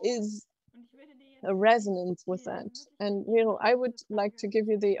 there is a resonance with that. And Vero, I would like to give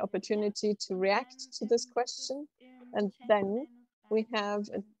you the opportunity to react to this question, and then we have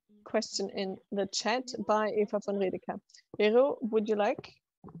a question in the chat by Eva von Redeker. Vero, would you like?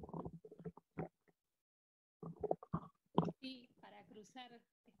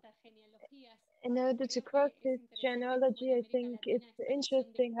 In order to cross this genealogy, I think it's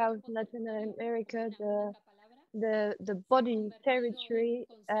interesting how in Latin America the body territory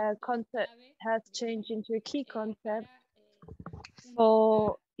concept has changed into a key concept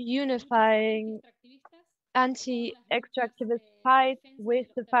for unifying anti-extractivist fights with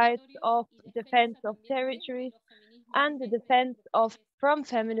the fights of defense of territories and the defense of from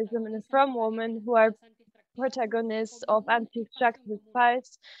feminism and from women who are protagonists of anti-extractivist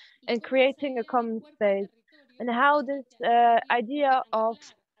fights and creating a common space, and how this idea of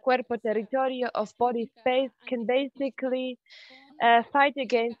cuerpo territorio, of body space, can basically fight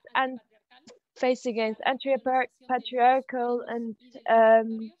against and face against anti-patriarchal and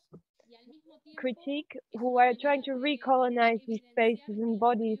critique who are trying to recolonize these spaces and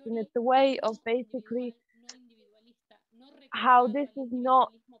bodies. And it's a way of basically how this is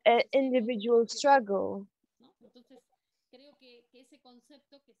not an individual struggle.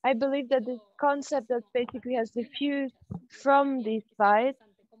 I believe that this concept that basically has diffused from these fights,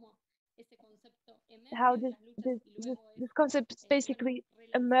 how this concept basically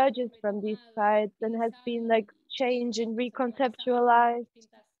emerges from these fights and has been like changed and reconceptualized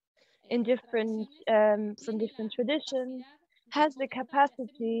in different from different traditions, has the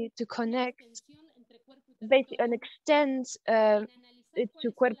capacity to connect basically and extend it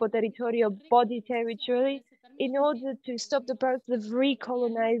to cuerpo territorio, body territory, in order to stop the process of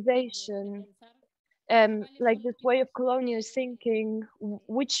recolonization, like this way of colonial thinking,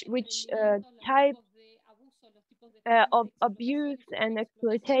 which type of abuse and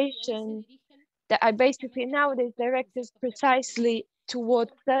exploitation that are basically nowadays directed precisely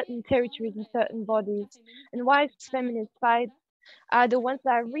towards certain territories and certain bodies. And why feminist fights are the ones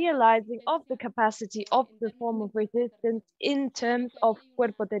that are realizing of the capacity of the form of resistance in terms of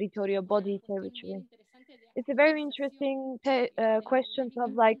cuerpo territorio, body territory. It's a very interesting question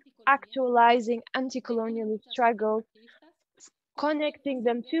of like actualizing anti-colonialist struggles, connecting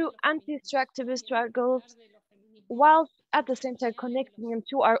them to anti-extractivist struggles, whilst at the same time connecting them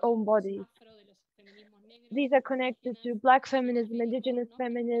to our own bodies. These are connected to Black feminism, indigenous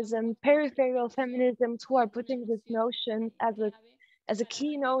feminism, peripheral feminisms, who are putting this notion as a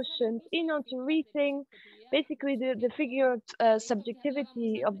key notion in order to rethink basically the figure of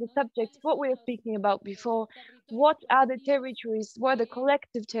subjectivity of the subjects, what we were speaking about before. What are the territories, what are the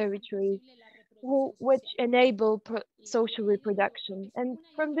collective territories which enable social reproduction? And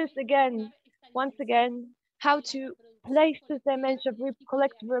from this again, once again, how to place this dimension of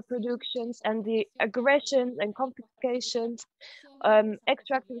collective reproductions and the aggressions and confiscations,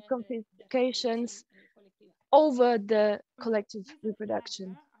 extractive confiscations over the collective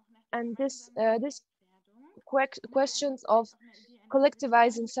reproduction. And this questions of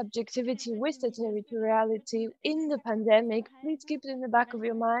collectivizing subjectivity with the territoriality in the pandemic, please keep it in the back of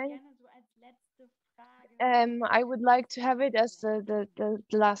your mind. I would like to have it as the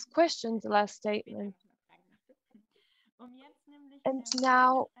last question, the last statement. And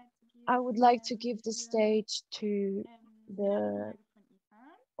now I would like to give the stage to the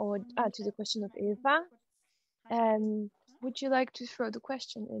question of Eva. Would you like to throw the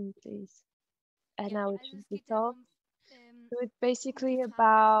question in, please? And now it should be solved. So it's basically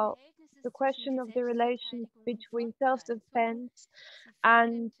about the question of the relations between self-defense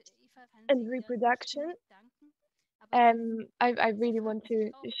and reproduction. I really want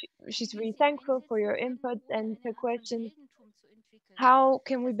to, she's really thankful for your input and her question. How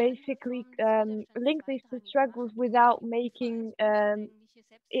can we basically link these two struggles without making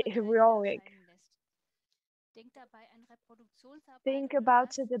it heroic? Think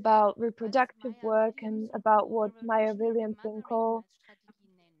about it about reproductive work and about what Maya Williamson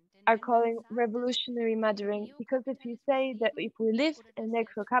are calling revolutionary mothering, because if you say that if we lived in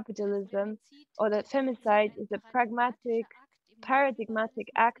necro-capitalism or that femicide is a pragmatic, paradigmatic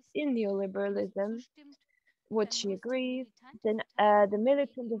act in neoliberalism, which she agrees, then the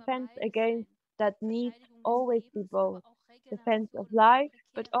militant defense against that needs always be both defense of life,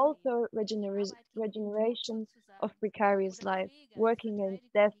 but also regeneration of precarious life, working against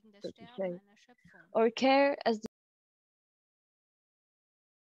death, so to say, or care as